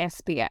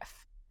SPF,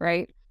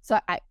 right? So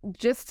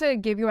just to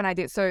give you an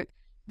idea, so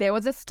there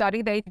was a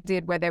study they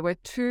did where there were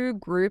two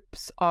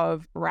groups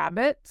of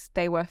rabbits.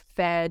 They were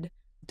fed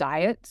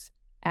diets,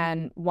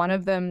 and one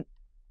of the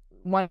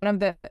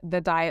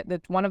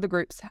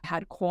groups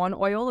had corn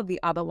oil, the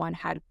other one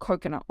had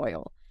coconut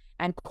oil.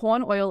 And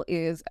corn oil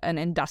is an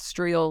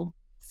industrial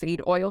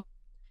seed oil.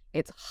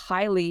 It's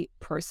highly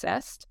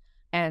processed,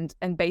 and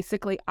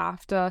basically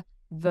after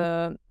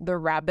the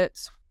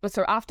rabbits,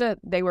 so after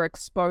they were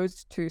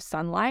exposed to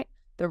sunlight,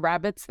 the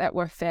rabbits that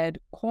were fed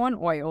corn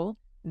oil,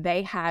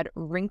 they had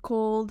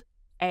wrinkled,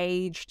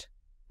 aged,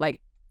 like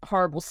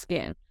horrible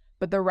skin.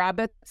 But the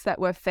rabbits that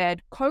were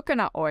fed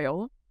coconut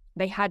oil,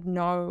 they had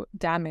no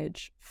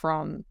damage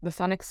from the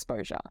sun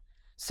exposure.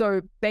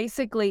 So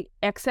basically,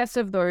 excess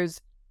of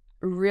those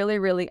really,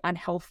 really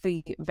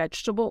unhealthy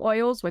vegetable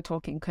oils, we're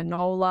talking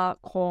canola,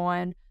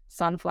 corn,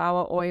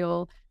 sunflower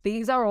oil.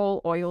 These are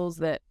all oils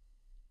that,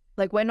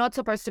 like, we're not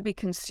supposed to be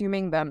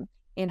consuming them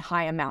in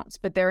high amounts,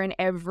 but they're in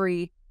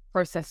every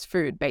processed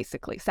food,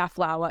 basically,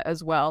 safflower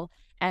as well.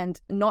 And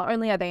not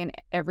only are they in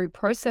every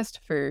processed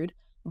food,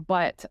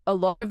 but a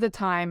lot of the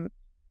time,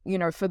 you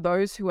know, for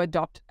those who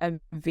adopt a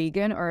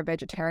vegan or a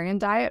vegetarian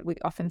diet, we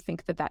often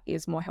think that that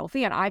is more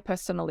healthy. And I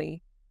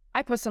personally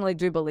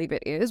do believe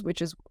it is,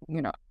 which is,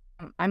 you know,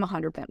 I'm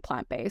 100%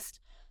 plant-based.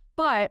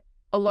 But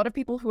a lot of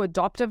people who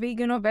adopt a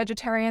vegan or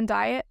vegetarian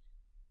diet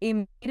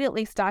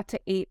immediately start to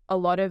eat a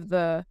lot of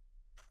the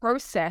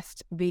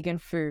processed vegan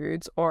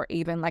foods, or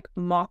even like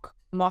mock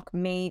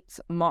meats,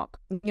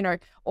 you know,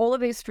 all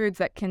of these foods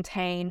that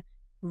contain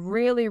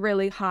really,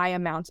 really high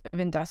amounts of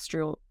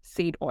industrial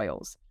seed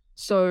oils.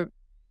 So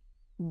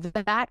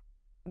that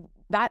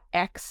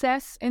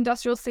excess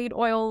industrial seed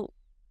oil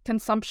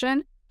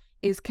consumption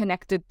is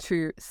connected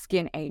to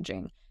skin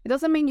aging. It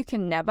doesn't mean you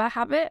can never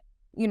have it.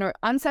 You know,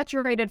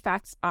 unsaturated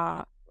fats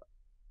are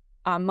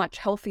much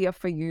healthier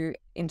for you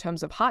in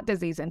terms of heart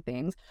disease and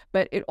things,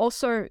 but it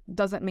also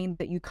doesn't mean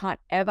that you can't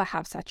ever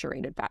have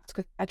saturated fats,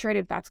 because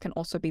saturated fats can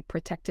also be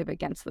protective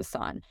against the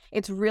sun.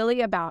 It's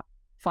really about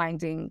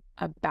finding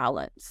a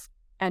balance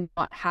and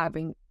not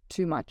having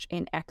too much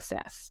in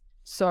excess.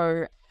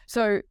 So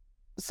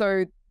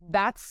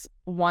that's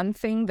one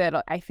thing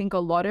that I think a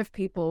lot of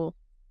people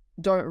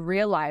don't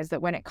realize,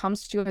 that when it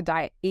comes to a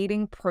diet,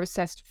 eating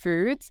processed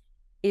foods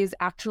is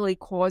actually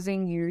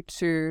causing you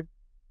to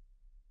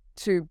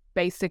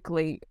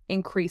basically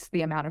increase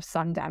the amount of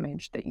sun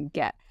damage that you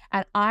get.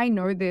 And I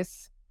know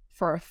this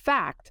for a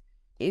fact.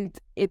 It's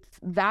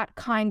that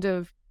kind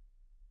of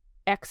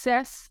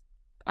excess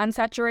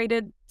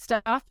unsaturated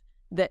stuff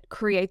that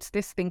creates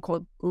this thing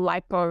called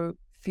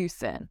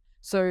lipofuscin.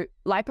 So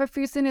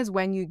lipofuscin is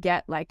when you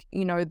get, like,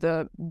 you know,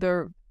 the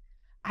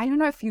I don't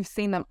know if you've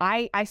seen them.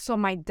 I saw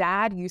my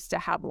dad used to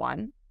have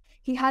one.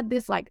 He had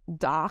this like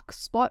dark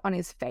spot on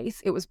his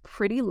face. It was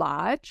pretty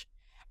large,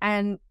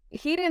 and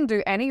he didn't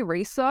do any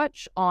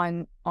research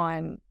on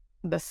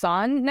the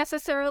sun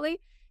necessarily.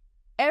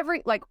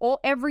 Every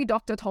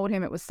doctor told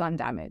him it was sun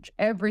damage,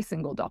 every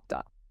single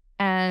doctor.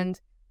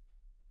 And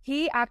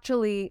he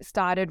actually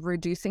started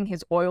reducing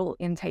his oil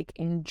intake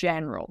in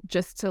general,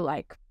 just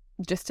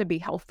to be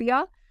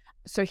healthier.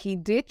 So he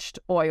ditched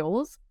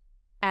oils,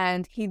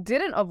 and he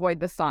didn't avoid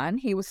the sun.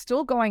 He was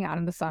still going out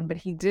in the sun, but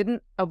he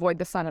didn't avoid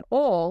the sun at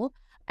all.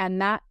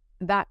 And that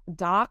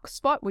dark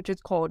spot, which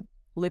is called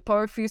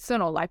lipofuscin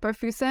or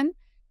lipofuscin,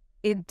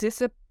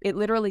 it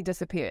literally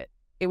disappeared.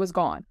 It was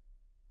gone.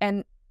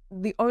 And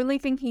the only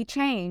thing he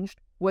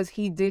changed was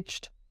he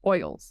ditched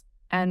oils.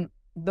 And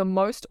the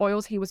most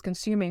oils he was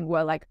consuming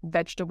were like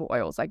vegetable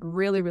oils, like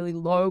really, really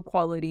low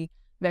quality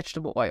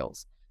vegetable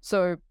oils.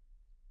 So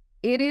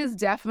it is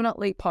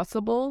definitely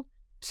possible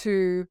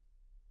to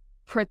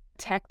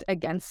protect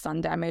against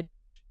sun damage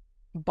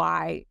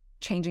by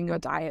changing your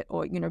diet,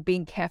 or, you know,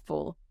 being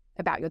careful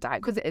about your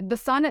diet, because the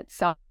sun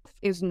itself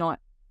is not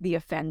the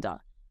offender.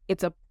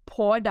 It's a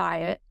poor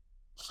diet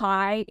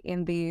high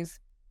in these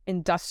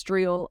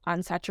industrial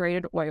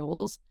unsaturated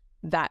oils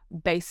that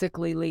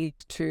basically lead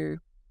to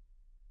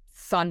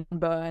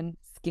sunburn,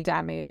 skin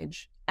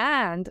damage,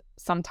 and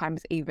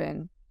sometimes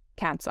even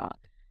cancer.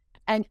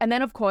 And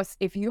then, of course,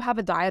 if you have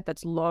a diet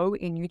that's low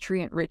in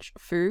nutrient-rich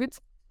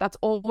foods, that's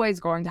always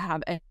going to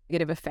have a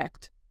negative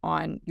effect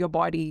on your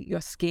body,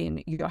 your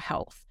skin, your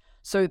health.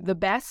 So the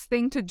best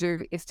thing to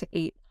do is to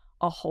eat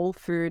a whole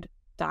food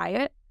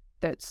diet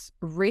that's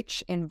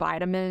rich in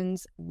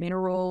vitamins,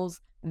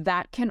 minerals,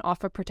 that can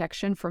offer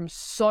protection from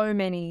so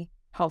many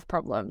health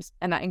problems.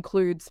 And that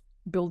includes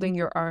building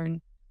your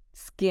own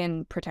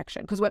skin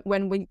protection. Because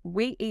when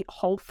we eat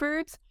whole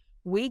foods,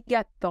 we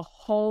get the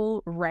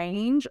whole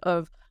range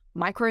of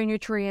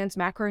micronutrients,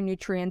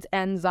 macronutrients,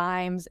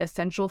 enzymes,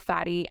 essential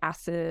fatty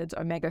acids,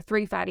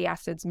 omega-3 fatty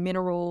acids,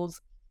 minerals,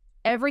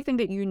 everything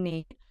that you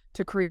need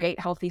to create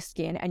healthy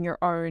skin and your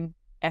own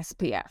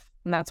SPF.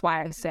 And that's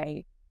why I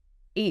say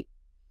eat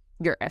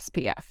your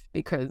SPF,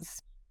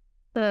 because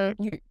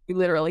you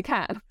literally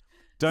can.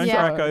 Don't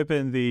crack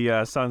open the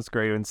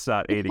sunscreen and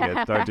start eating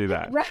it. Don't do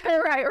that.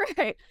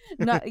 Right.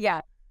 No,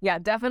 yeah,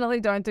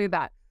 definitely don't do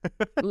that.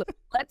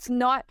 Let's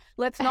not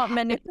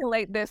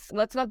manipulate this.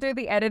 Let's not do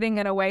the editing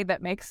in a way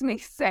that makes me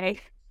say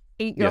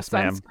eat your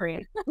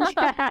sunscreen.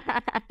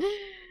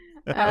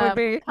 That would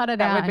be cut it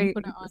out and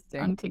put it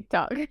on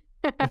TikTok.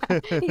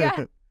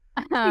 Yeah.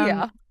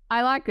 Yeah.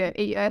 I like it.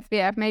 Eat your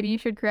SPF. Maybe you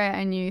should create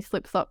a new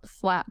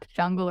slap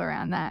jungle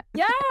around that.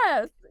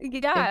 Yes.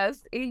 Eat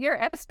your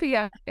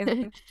SPF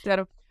instead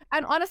of.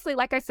 And honestly,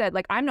 like I said,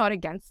 like, I'm not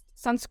against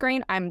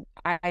sunscreen.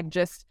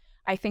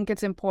 I think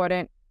it's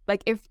important.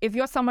 Like, if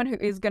you're someone who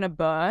is going to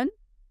burn,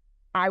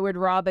 I would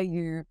rather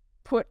you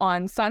put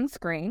on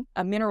sunscreen,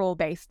 a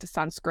mineral-based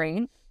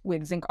sunscreen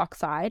with zinc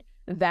oxide,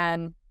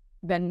 than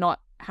not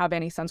have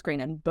any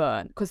sunscreen and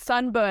burn. Because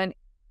sunburn,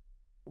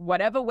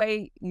 whatever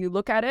way you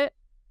look at it,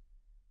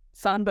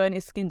 sunburn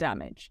is skin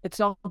damage. It's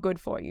not good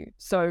for you.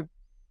 So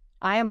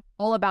I am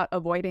all about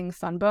avoiding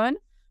sunburn,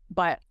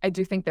 but I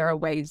do think there are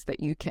ways that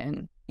you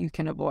can you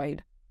can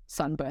avoid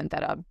sunburn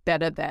that are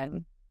better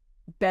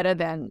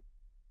than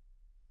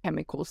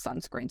chemical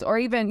sunscreens, or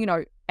even, you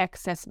know,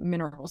 excess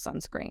mineral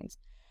sunscreens.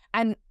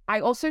 And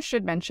I also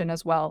should mention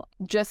as well,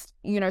 just,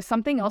 you know,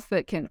 something else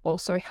that can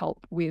also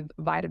help with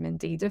vitamin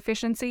D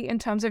deficiency in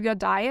terms of your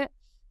diet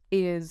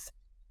is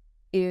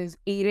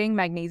eating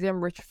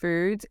magnesium-rich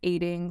foods,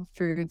 eating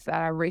foods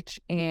that are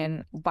rich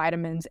in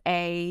vitamins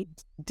A,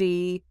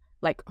 D,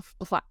 like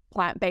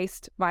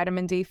plant-based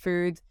vitamin D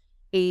foods,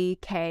 E,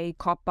 K,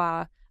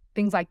 copper,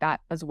 things like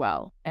that as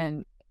well.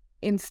 And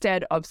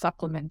instead of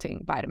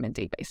supplementing vitamin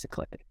D,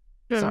 basically.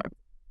 So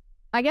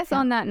I guess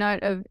on that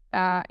note of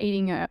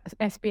eating a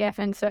SPF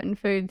and certain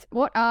foods,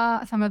 what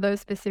are some of those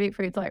specific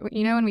foods? Like,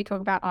 you know, when we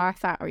talk about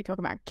eyesight or we talk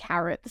about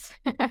carrots,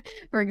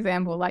 for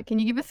example, like, can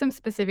you give us some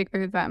specific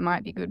foods that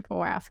might be good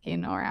for our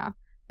skin or our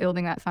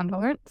building that sun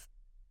tolerance?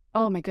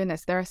 Oh my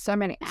goodness, there are so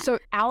many. So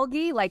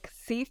algae, like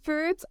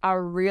seafoods,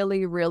 are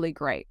really, really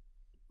great.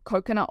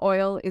 Coconut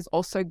oil is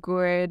also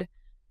good.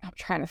 I'm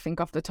trying to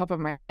think off the top of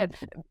my head.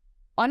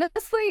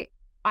 Honestly,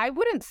 I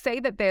wouldn't say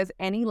that there's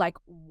any like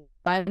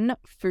one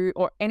food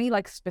or any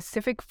like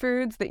specific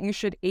foods that you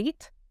should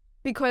eat,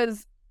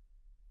 because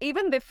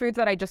even the foods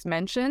that I just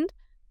mentioned,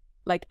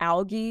 like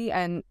algae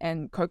and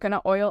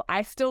coconut oil,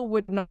 I still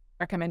would not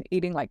recommend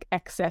eating like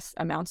excess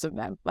amounts of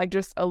them, like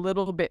just a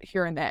little bit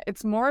here and there.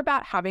 It's more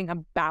about having a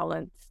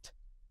balanced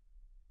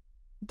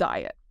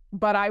diet.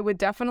 But I would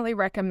definitely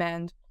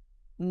recommend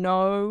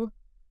no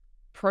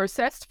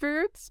processed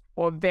foods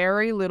or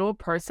very little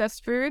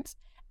processed foods,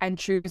 and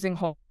choosing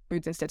whole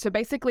foods instead. So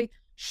basically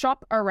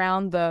shop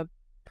around the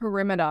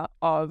perimeter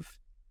of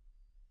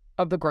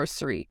the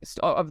grocery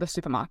of the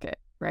supermarket,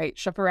 right?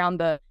 Shop around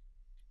the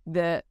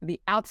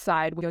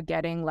outside where you're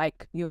getting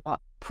like your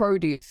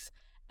produce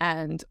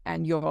and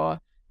your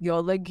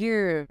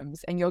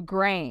legumes and your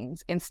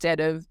grains, instead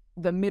of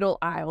the middle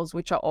aisles,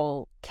 which are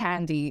all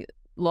candy,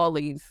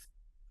 lollies,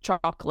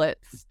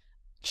 chocolates,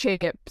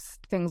 chips,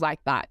 things like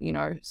that, you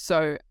know.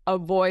 So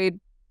avoid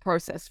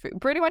processed food.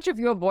 Pretty much if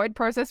you avoid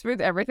processed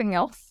foods, everything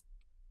else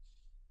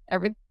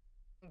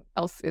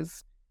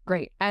is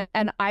great.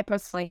 And I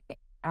personally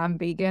am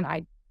vegan.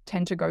 I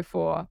tend to go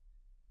for,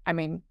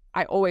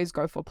 I always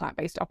go for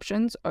plant-based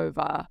options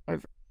over,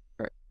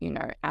 you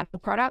know, animal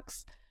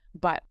products.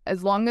 But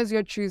as long as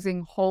you're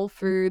choosing whole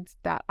foods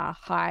that are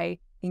high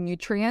in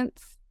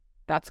nutrients,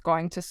 that's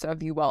going to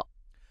serve you well.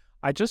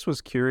 I just was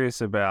curious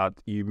about,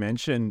 you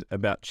mentioned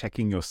about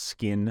checking your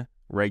skin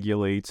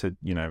regularly to,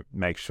 you know,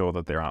 make sure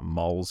that there aren't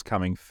moles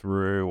coming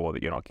through or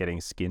that you're not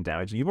getting skin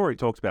damage. And you've already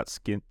talked about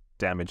skin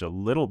damage a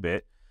little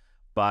bit,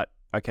 but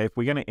okay, if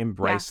we're going to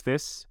embrace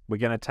this, we're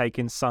going to take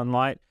in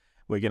sunlight,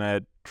 we're going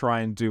to try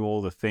and do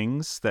all the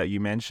things that you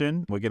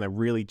mentioned, we're going to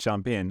really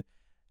jump in.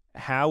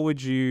 How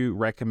would you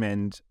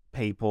recommend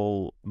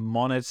people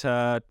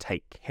monitor,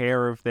 take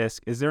care of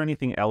this? Is there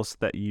anything else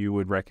that you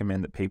would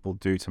recommend that people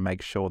do to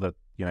make sure that,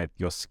 you know,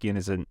 your skin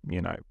isn't, you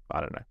know, I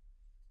don't know,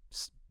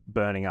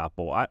 burning up?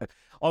 Or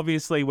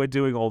obviously we're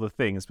doing all the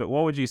things, but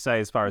what would you say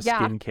as far as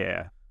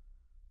skincare?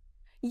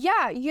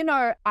 Yeah, you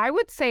know, I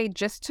would say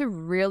just to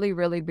really,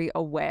 really be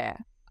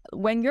aware.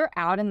 When you're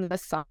out in the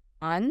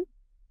sun,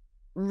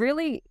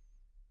 really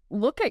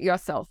look at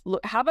yourself.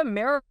 Have a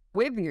mirror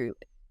with you.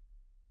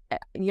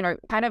 You know,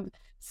 kind of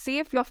see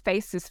if your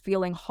face is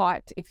feeling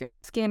hot, if your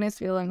skin is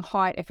feeling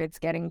hot, if it's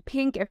getting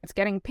pink. If it's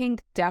getting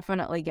pink,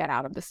 definitely get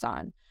out of the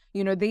sun.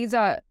 You know, these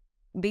are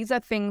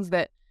things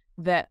that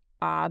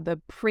are the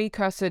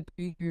precursor to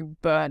you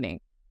burning,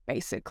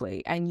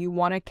 basically, and you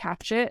want to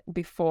catch it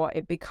before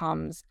it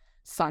becomes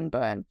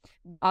sunburn.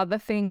 Other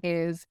thing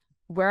is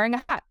wearing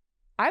a hat.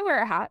 I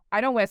wear a hat. I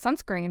don't wear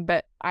sunscreen,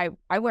 but I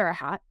wear a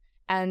hat.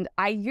 And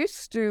I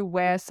used to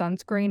wear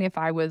sunscreen if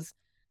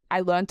I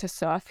learned to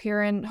surf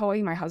here in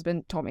Hawaii. My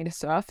husband taught me to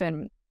surf,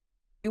 and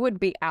we would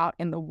be out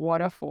in the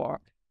water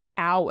for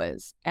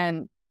hours.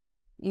 And,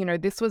 you know,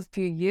 this was a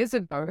few years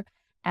ago,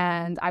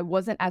 and I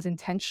wasn't as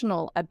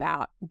intentional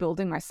about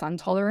building my sun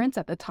tolerance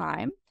at the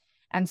time.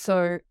 And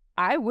so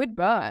I would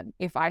burn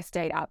if I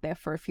stayed out there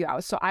for a few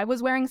hours. So I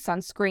was wearing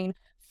sunscreen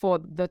for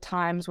the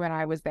times when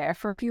I was there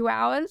for a few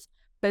hours.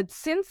 But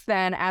since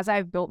then, as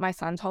I've built my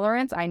sun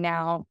tolerance, I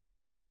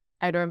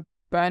don't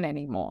burn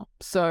anymore.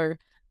 So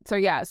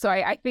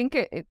I think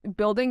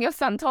building your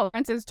sun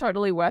tolerance is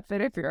totally worth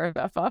it if you're a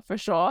surfer, for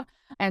sure.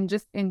 And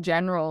just in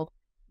general,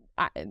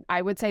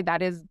 I would say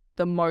that is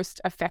the most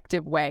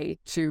effective way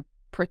to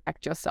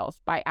protect yourself,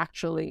 by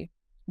actually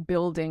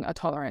building a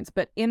tolerance.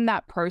 But in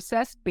that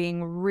process,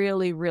 being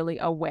really, really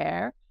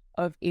aware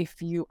of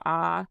if you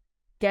are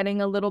getting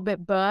a little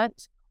bit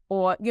burnt,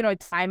 or, you know,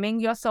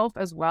 timing yourself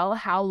as well.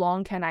 How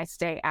long can I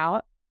stay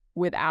out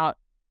without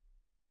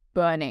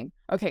burning?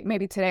 Okay,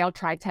 maybe today I'll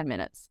try 10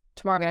 minutes.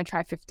 Tomorrow I'm going to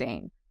try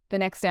 15. The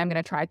next day I'm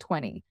going to try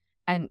 20.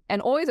 And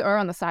always err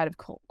on the side of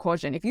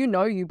caution. If you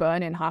know you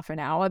burn in half an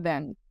hour,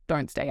 then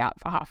don't stay out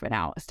for half an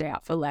hour. Stay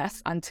out for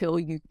less until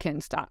you can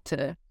start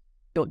to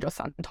build your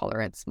sun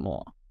tolerance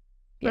more.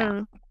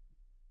 Yeah.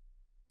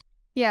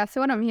 Yeah, so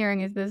what I'm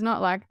hearing is there's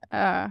not like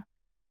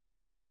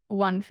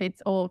one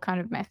fits all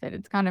kind of method.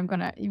 It's kind of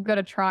you've got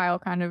to trial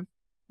kind of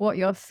what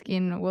your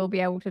skin will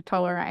be able to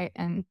tolerate,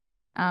 and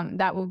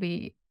that will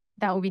be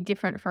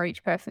different for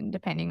each person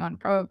depending on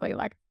probably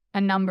like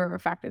a number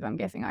of factors. I'm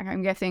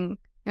guessing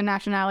your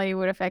nationality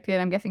would affect it.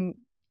 I'm guessing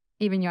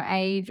even your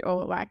age,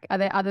 or like, are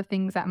there other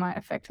things that might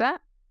affect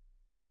that?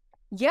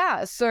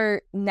 Yeah, so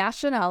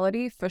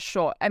nationality for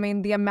sure. I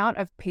mean, the amount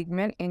of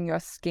pigment in your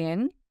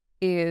skin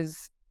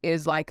is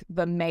like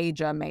the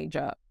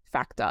major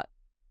factor.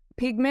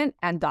 Pigment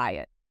and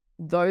diet.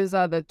 Those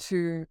are the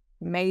two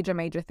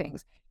major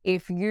things.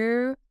 If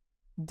you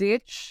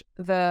ditch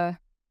the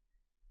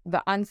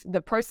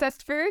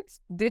processed foods,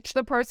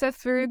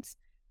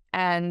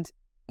 and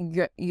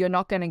you're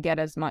not going to get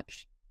as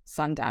much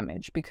sun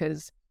damage,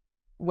 because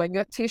when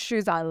your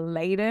tissues are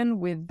laden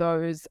with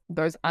those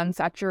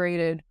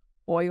unsaturated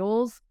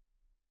oils,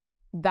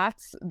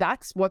 that's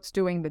what's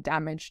doing the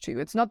damage to you.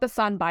 It's not the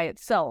sun by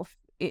itself.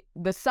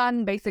 The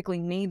sun basically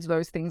needs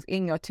those things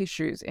in your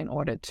tissues in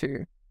order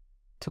to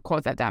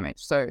cause that damage.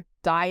 So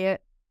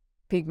diet,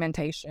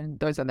 pigmentation,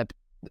 those are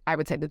I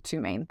would say the two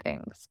main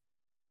things.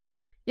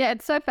 Yeah,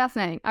 it's so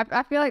fascinating.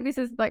 I feel like this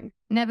is like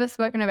never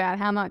spoken about,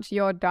 how much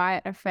your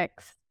diet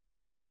affects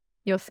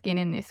your skin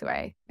in this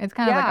way. It's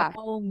kind of like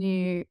a whole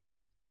new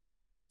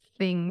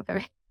thing for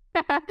me.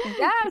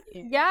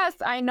 Yes,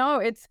 I know.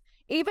 It's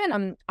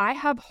even I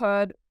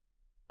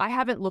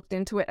haven't looked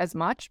into it as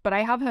much, but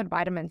I have heard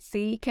vitamin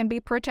C can be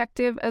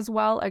protective as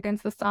well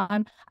against the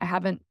sun. I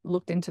haven't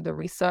looked into the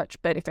research,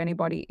 but if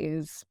anybody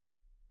is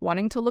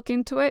wanting to look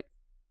into it,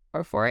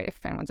 go for it. If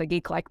anyone's a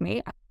geek like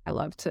me, I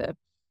love to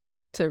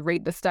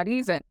read the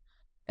studies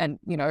and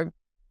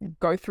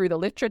go through the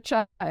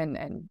literature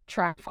and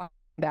try to find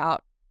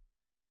out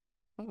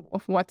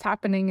what's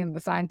happening in the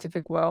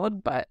scientific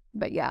world. But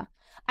yeah,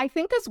 I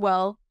think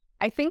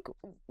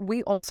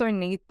we also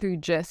need to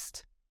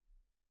just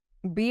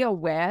be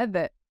aware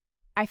that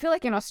I feel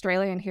like in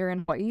Australia and here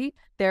in Hawaii,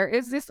 there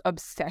is this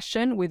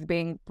obsession with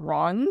being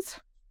bronze.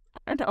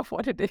 I don't know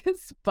what it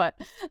is, but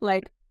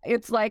like,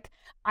 it's like,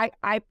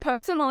 I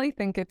personally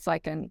think it's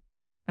like an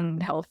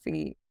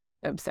unhealthy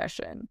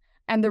obsession.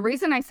 And the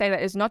reason I say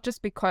that is not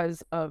just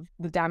because of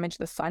the damage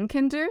the sun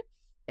can do,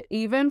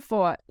 even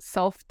for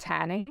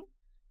self-tanning.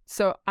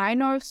 So I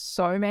know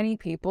so many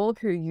people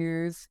who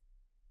use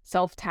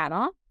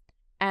self-tanner,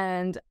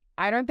 and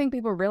I don't think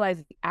people realize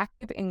the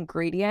active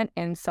ingredient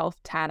in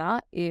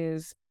self-tanner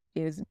is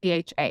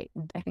DHA.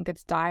 I think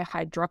it's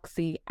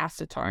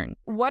dihydroxyacetone.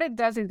 What it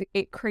does is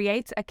it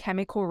creates a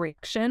chemical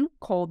reaction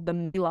called the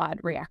Maillard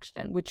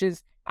reaction, which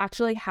is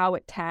actually how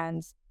it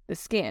tans the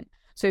skin.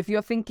 So if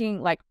you're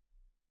thinking like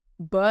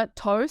burnt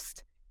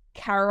toast,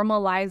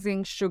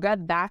 caramelizing sugar,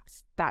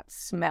 that's that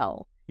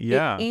smell.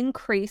 Yeah. It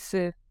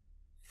increases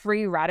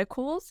free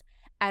radicals,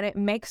 and it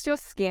makes your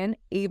skin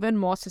even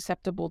more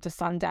susceptible to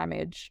sun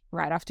damage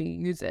right after you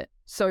use it.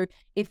 So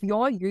if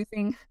you're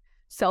using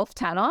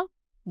self-tanner,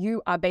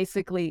 you are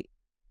basically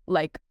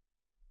like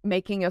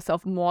making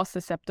yourself more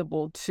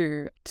susceptible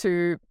to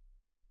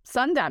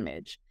sun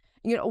damage.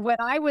 When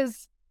I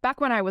was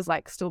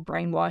like still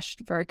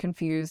brainwashed, very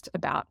confused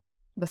about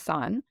the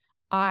sun,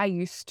 I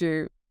used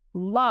to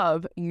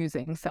love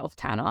using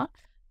self-tanner.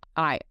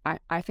 I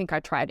think I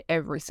tried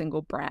every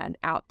single brand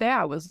out there.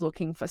 I was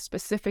looking for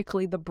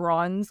specifically the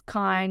bronze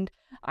kind.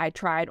 I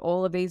tried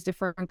all of these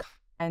different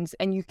kinds,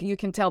 and you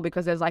can tell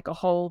because there's like a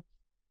whole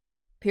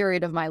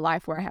period of my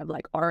life where I have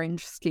like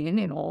orange skin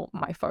in all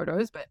my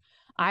photos, but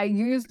I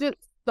used it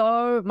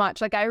so much.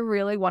 Like, I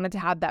really wanted to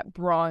have that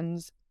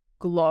bronze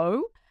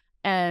glow.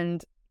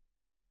 And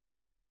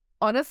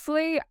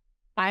honestly,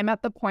 I'm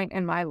at the point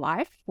in my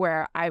life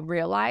where I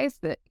realize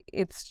that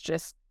it's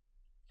just,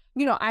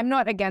 I'm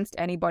not against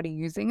anybody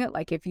using it.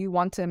 Like, if you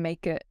want to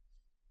make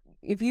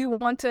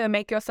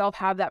yourself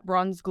have that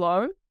bronze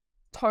glow,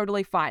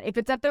 totally fine. If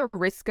it's at the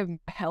risk of your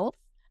health,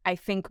 I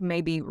think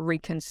maybe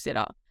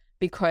reconsider,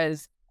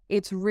 because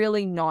it's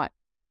really not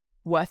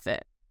worth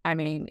it. I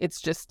mean, it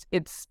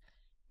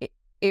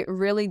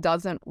really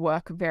doesn't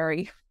work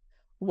very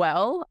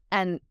well.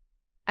 And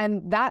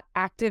that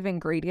active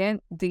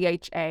ingredient,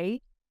 DHA,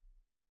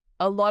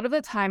 a lot of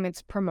the time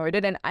it's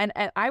promoted, and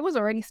I was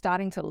already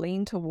starting to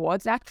lean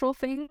towards natural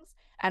things,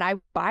 and I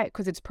buy it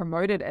because it's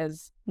promoted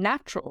as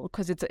natural,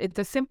 because it's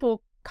a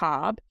simple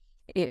carb.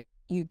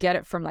 You get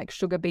it from like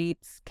sugar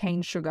beets,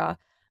 cane sugar,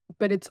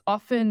 but it's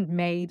often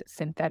made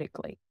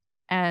synthetically.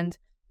 And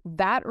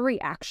that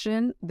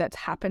reaction that's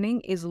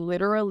happening is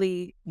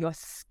literally your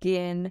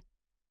skin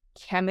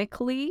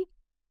chemically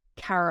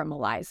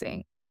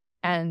caramelizing.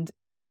 And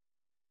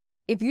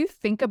if you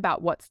think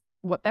about what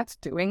that's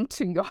doing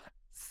to your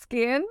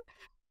skin,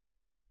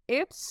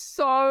 it's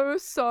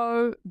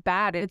so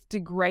bad. It's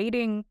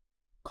degrading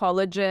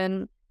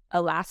collagen,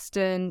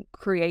 elastin,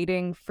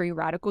 creating free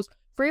radicals.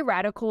 Free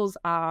radicals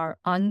are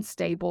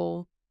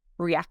unstable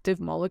reactive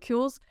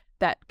molecules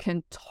that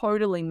can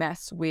totally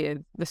mess with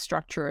the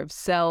structure of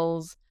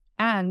cells,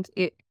 and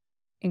it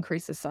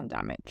increases sun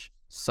damage.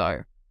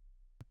 So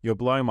You're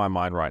blowing my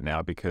mind right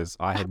now because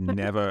I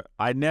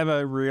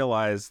never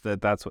realized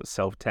that that's what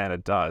self tanner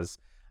does.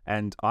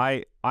 And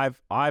I've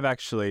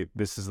actually,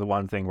 this is the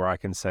one thing where I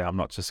can say I'm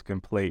not just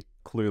complete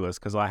clueless,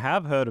 because I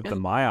have heard of the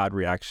Maillard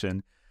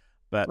reaction,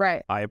 but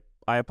Right. I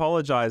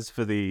apologize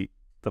for the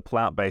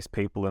plant-based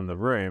people in the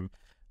room,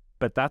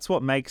 but that's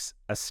what makes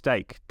a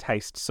steak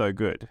taste so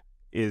good,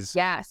 is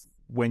Yes.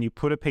 when you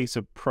put a piece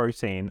of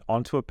protein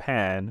onto a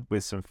pan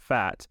with some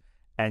fat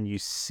and you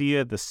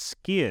sear the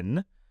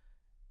skin.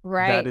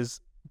 Right.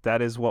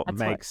 That is what That's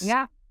makes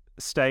yeah.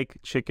 steak,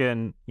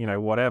 chicken,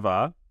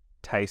 whatever,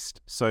 taste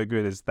so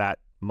good, is that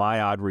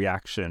Maillard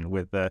reaction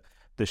with the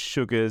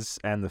sugars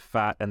and the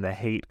fat and the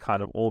heat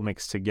kind of all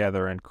mixed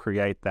together and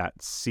create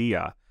that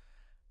sear.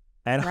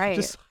 And I'm Right.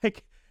 just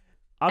like,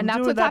 I'm And that's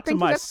doing what's that to happening to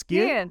my your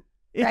skin.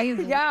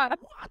 Crazy. Yeah.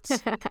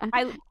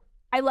 What?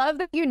 I love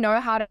that you know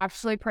how to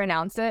actually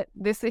pronounce it.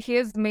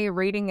 Here's me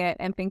reading it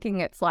and thinking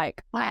it's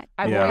like,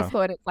 I've Yeah. always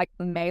thought it's like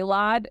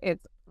Maillard.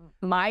 It's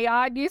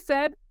Maillard, you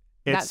said?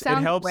 That It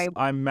sounds helps. way...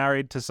 I'm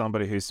married to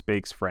somebody who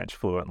speaks French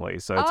fluently,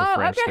 so it's a Oh,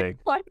 French okay. thing.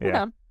 Like,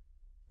 Yeah.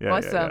 Yeah,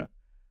 awesome.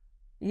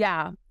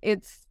 Yeah,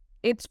 it's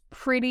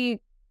pretty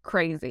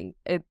crazy.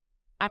 I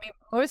mean,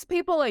 most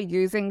people are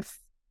using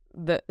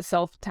the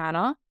self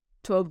tanner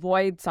to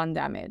avoid sun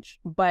damage,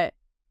 but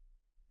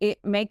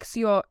it makes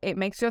your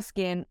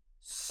skin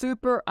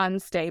super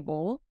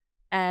unstable,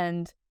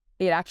 and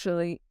it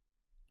actually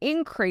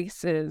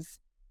increases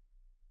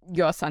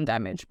your sun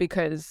damage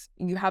because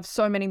you have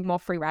so many more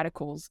free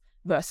radicals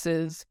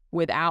versus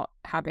without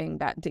having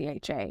that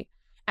DHA.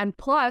 And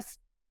plus,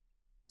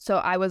 so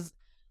I was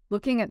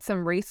looking at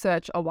some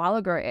research a while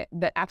ago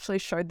that actually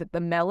showed that the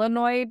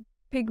melanoid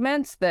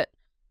pigments that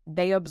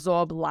they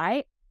absorb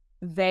light,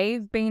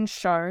 they've been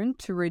shown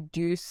to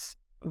reduce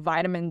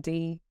vitamin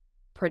D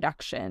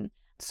production.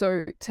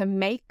 So to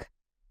make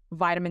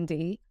vitamin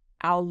D,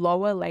 our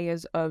lower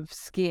layers of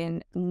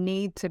skin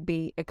need to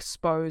be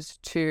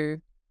exposed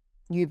to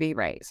UV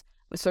rays.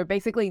 So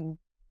basically,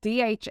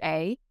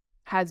 DHA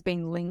has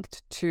been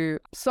linked to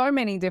so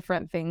many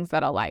different things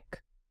that are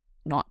like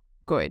not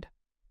good.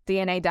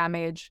 DNA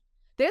damage.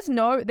 There's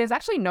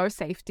actually no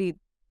safety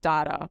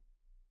data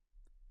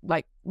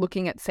like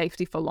looking at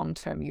safety for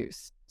long-term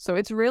use. So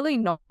it's really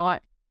not,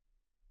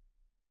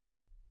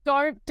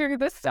 don't do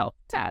the self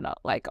tanner.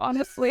 Like,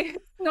 honestly,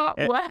 it's not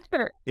worth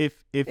it.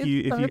 If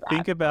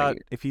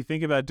you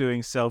think about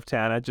doing self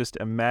tanner, just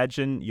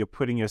imagine you're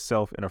putting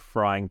yourself in a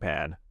frying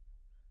pan.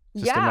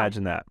 Just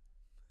imagine that.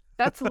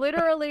 That's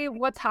literally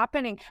what's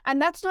happening.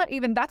 And that's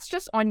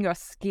just on your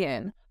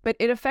skin, but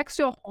it affects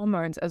your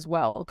hormones as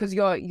well, because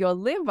your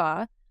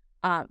liver,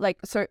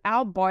 so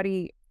our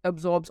body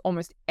absorbs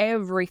almost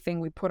everything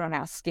we put on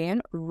our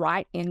skin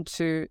right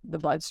into the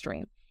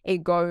bloodstream.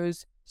 It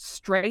goes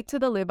straight to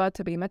the liver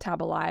to be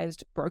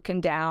metabolized, broken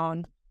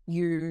down,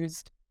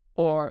 used,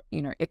 or,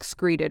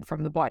 excreted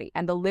from the body.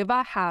 And the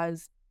liver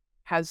has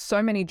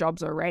so many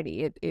jobs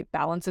already. It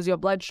balances your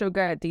blood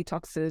sugar, it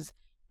detoxes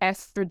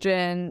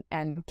estrogen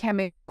and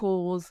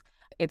chemicals.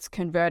 It's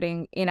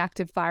converting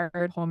inactive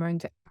thyroid hormone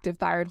to active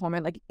thyroid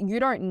hormone. Like,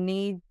 you don't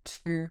need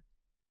to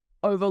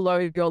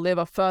overload your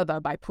liver further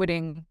by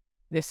putting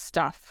this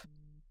stuff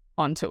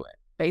onto it.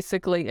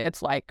 Basically,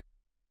 it's like,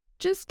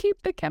 just keep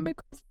the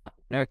chemicals.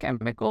 No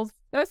chemicals,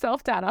 no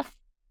self tanner.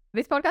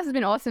 This podcast has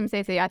been awesome,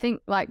 Sisi. I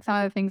think like some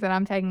of the things that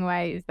I'm taking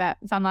away is that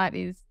sunlight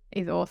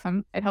is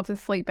awesome. It helps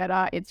us sleep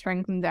better. It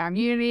strengthens our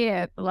immunity.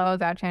 It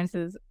lowers our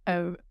chances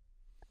of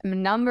a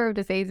number of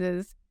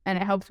diseases, and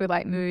it helps with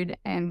like mood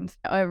and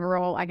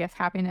overall, I guess,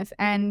 happiness,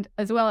 and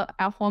as well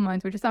our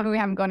hormones, which is something we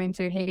haven't gone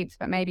into heaps,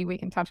 but maybe we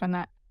can touch on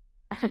that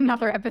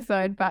another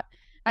episode. But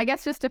I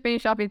guess just to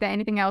finish up, is there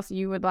anything else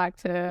you would like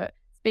to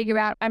speak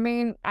about? I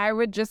mean, I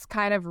would just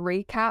kind of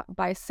recap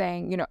by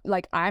saying,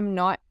 I'm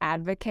not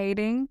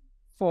advocating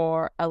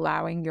for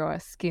allowing your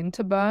skin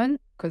to burn,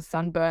 because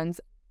sunburns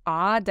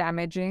are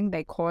damaging.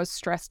 They cause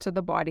stress to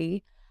the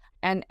body.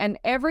 And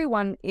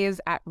everyone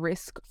is at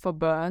risk for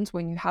burns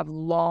when you have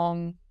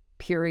long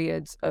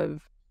periods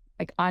of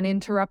like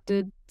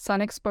uninterrupted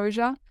sun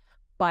exposure.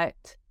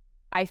 But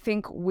I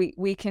think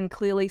we can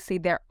clearly see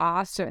there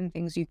are certain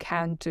things you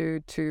can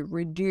do to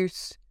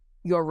reduce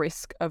your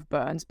risk of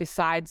burns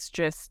besides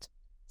just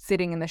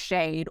sitting in the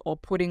shade or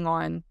putting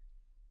on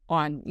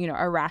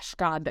a rash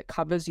guard that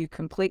covers you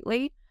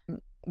completely.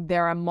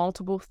 There are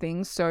multiple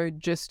things. So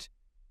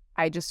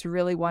I just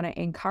really want to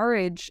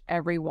encourage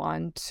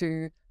everyone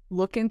to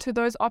look into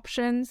those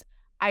options.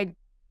 I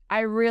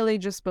really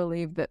just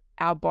believe that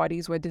our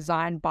bodies were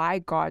designed by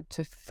God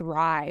to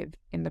thrive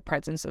in the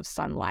presence of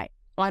sunlight,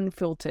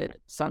 unfiltered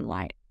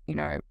sunlight.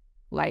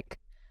 Like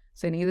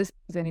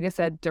Zenita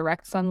said,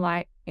 direct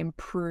sunlight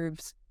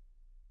improves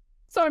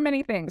so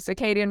many things.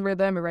 Circadian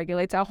rhythm, it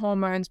regulates our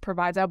hormones,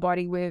 provides our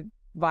body with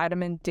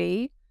vitamin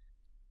D.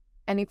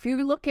 And if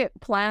you look at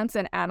plants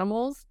and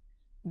animals,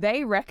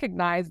 they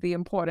recognize the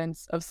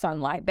importance of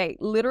sunlight. They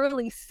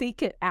literally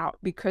seek it out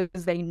because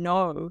they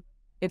know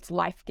it's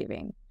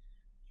life-giving.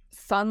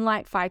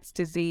 Sunlight fights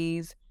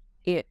disease.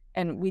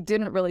 and we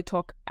didn't really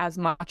talk as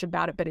much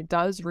about it, but it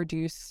does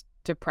reduce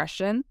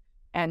depression.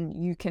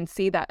 And you can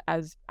see that,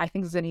 as I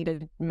think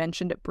Zanita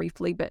mentioned it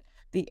briefly, but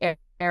the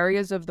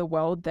areas of the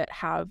world that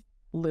have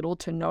little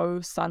to no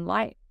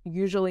sunlight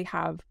usually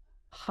have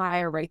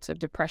higher rates of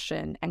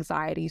depression,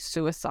 anxiety,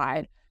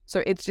 suicide.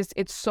 So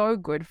it's so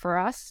good for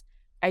us.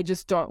 I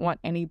just don't want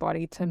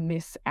anybody to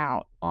miss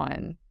out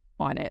on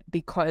it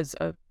because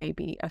of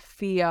maybe a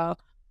fear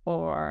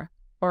or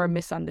a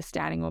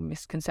misunderstanding or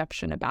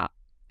misconception about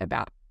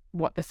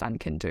what the sun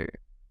can do.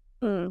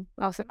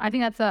 Awesome. I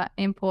think that's an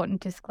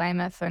important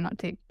disclaimer, so not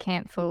to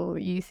cancel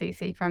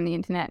UCC from the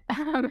internet.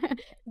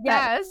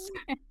 Yes.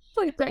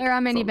 There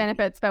are many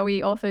benefits, but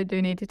we also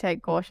do need to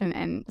take caution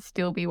and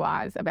still be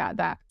wise about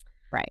that.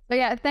 Right. So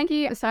yeah, thank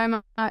you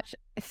so much,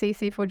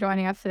 Sisi, for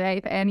joining us today.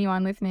 For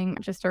anyone listening,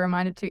 just a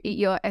reminder to eat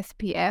your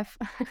SPF.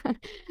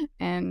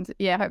 And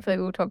yeah, hopefully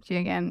we'll talk to you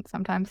again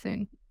sometime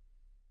soon.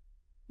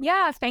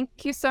 Yeah,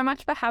 thank you so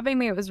much for having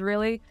me. It was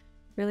really,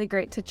 really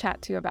great to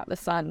chat to you about the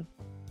sun.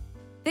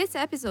 This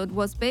episode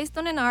was based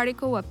on an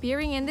article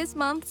appearing in this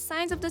month's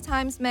Signs of the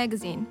Times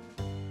magazine.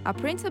 A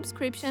print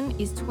subscription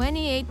is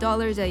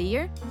 $28 a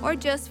year or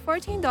just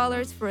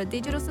 $14 for a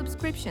digital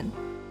subscription.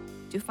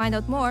 To find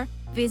out more,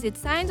 visit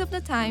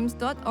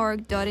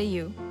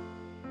signsofthetimes.org.au.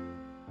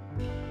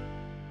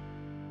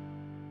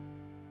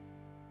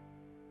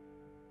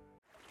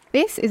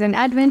 This is an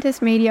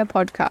Adventist Media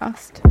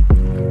podcast.